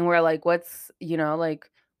drunk. And we're like, what's, like,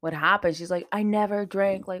 what happened? She's like, I never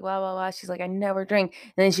drank, like, blah, blah, blah. She's like, I never drink.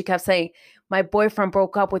 And then she kept saying, my boyfriend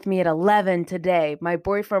broke up with me at 11 today. My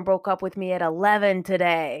boyfriend broke up with me at 11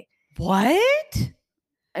 today. What?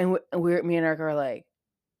 And me and Erica were like,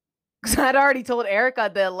 because I'd already told Erica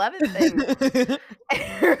the 11 thing.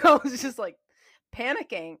 Erica was just like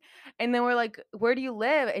panicking. And then we're like, where do you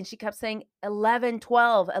live? And she kept saying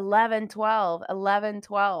 11-12, 11-12,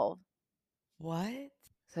 11-12. What?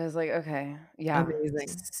 So I was like, okay, yeah. Amazing.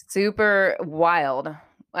 Super wild.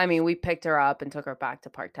 I mean, we picked her up and took her back to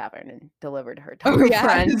Park Tavern and delivered her to her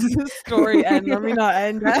friends. The story end. Let me not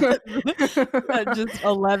end at just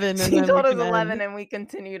 11. She told us 11 and we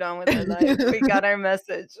continued on with our life. We got our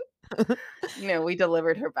message. We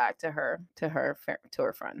delivered her back to her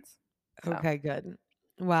friends. So. Okay, good.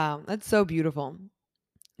 Wow, that's so beautiful.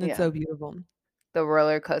 That's so beautiful. The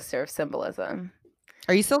roller coaster of symbolism.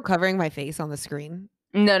 Are you still covering my face on the screen?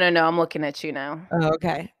 No. I'm looking at you now. Oh,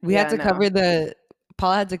 okay. We had to cover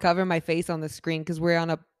Paula had to cover my face on the screen because we're on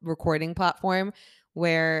a recording platform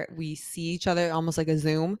where we see each other almost like a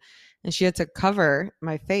Zoom. And she had to cover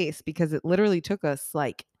my face because it literally took us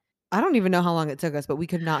I don't even know how long it took us, but we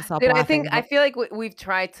could not stop laughing. I feel like we've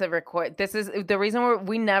tried to record. This is the reason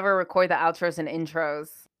we never record the outros and intros.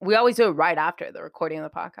 We always do it right after the recording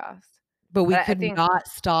of the podcast. But we could not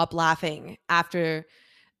stop laughing after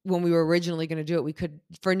when we were originally going to do it. We could,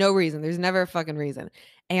 for no reason. There's never a fucking reason.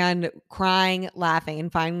 And crying, laughing. And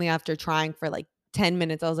finally, after trying for 10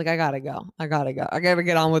 minutes, I was like, I gotta go. I gotta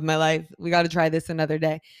get on with my life. We got to try this another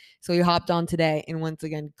day. So we hopped on today and once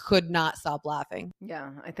again, could not stop laughing.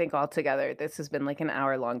 Yeah, I think altogether, this has been an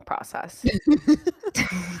hour-long process.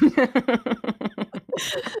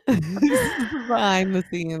 Behind the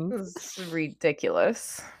scenes. It's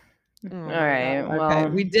ridiculous. All right. Well,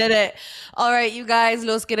 we did it. All right, you guys.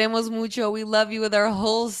 Los queremos mucho. We love you with our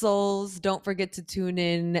whole souls. Don't forget to tune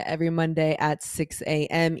in every Monday at 6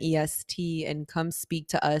 a.m. EST and come speak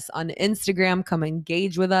to us on Instagram. Come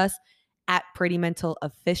engage with us at Pretty Mental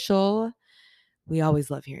Official. We always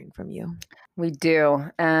love hearing from you. We do.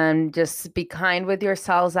 And just be kind with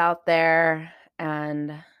yourselves out there.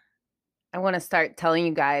 And I want to start telling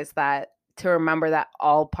you guys to remember that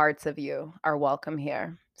all parts of you are welcome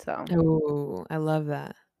here. So, oh, I love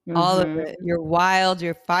that. All of it. You're wild,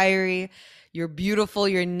 you're fiery, you're beautiful,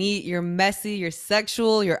 you're neat, you're messy, you're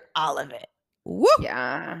sexual, you're all of it. Woo!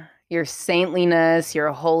 Yeah. Your saintliness,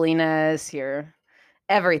 your holiness, your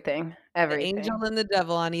everything. The angel and the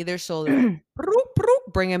devil on either shoulder.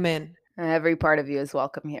 Bring them in. Every part of you is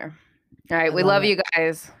welcome here. All right. We love you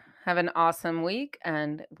guys. Have an awesome week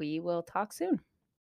and we will talk soon.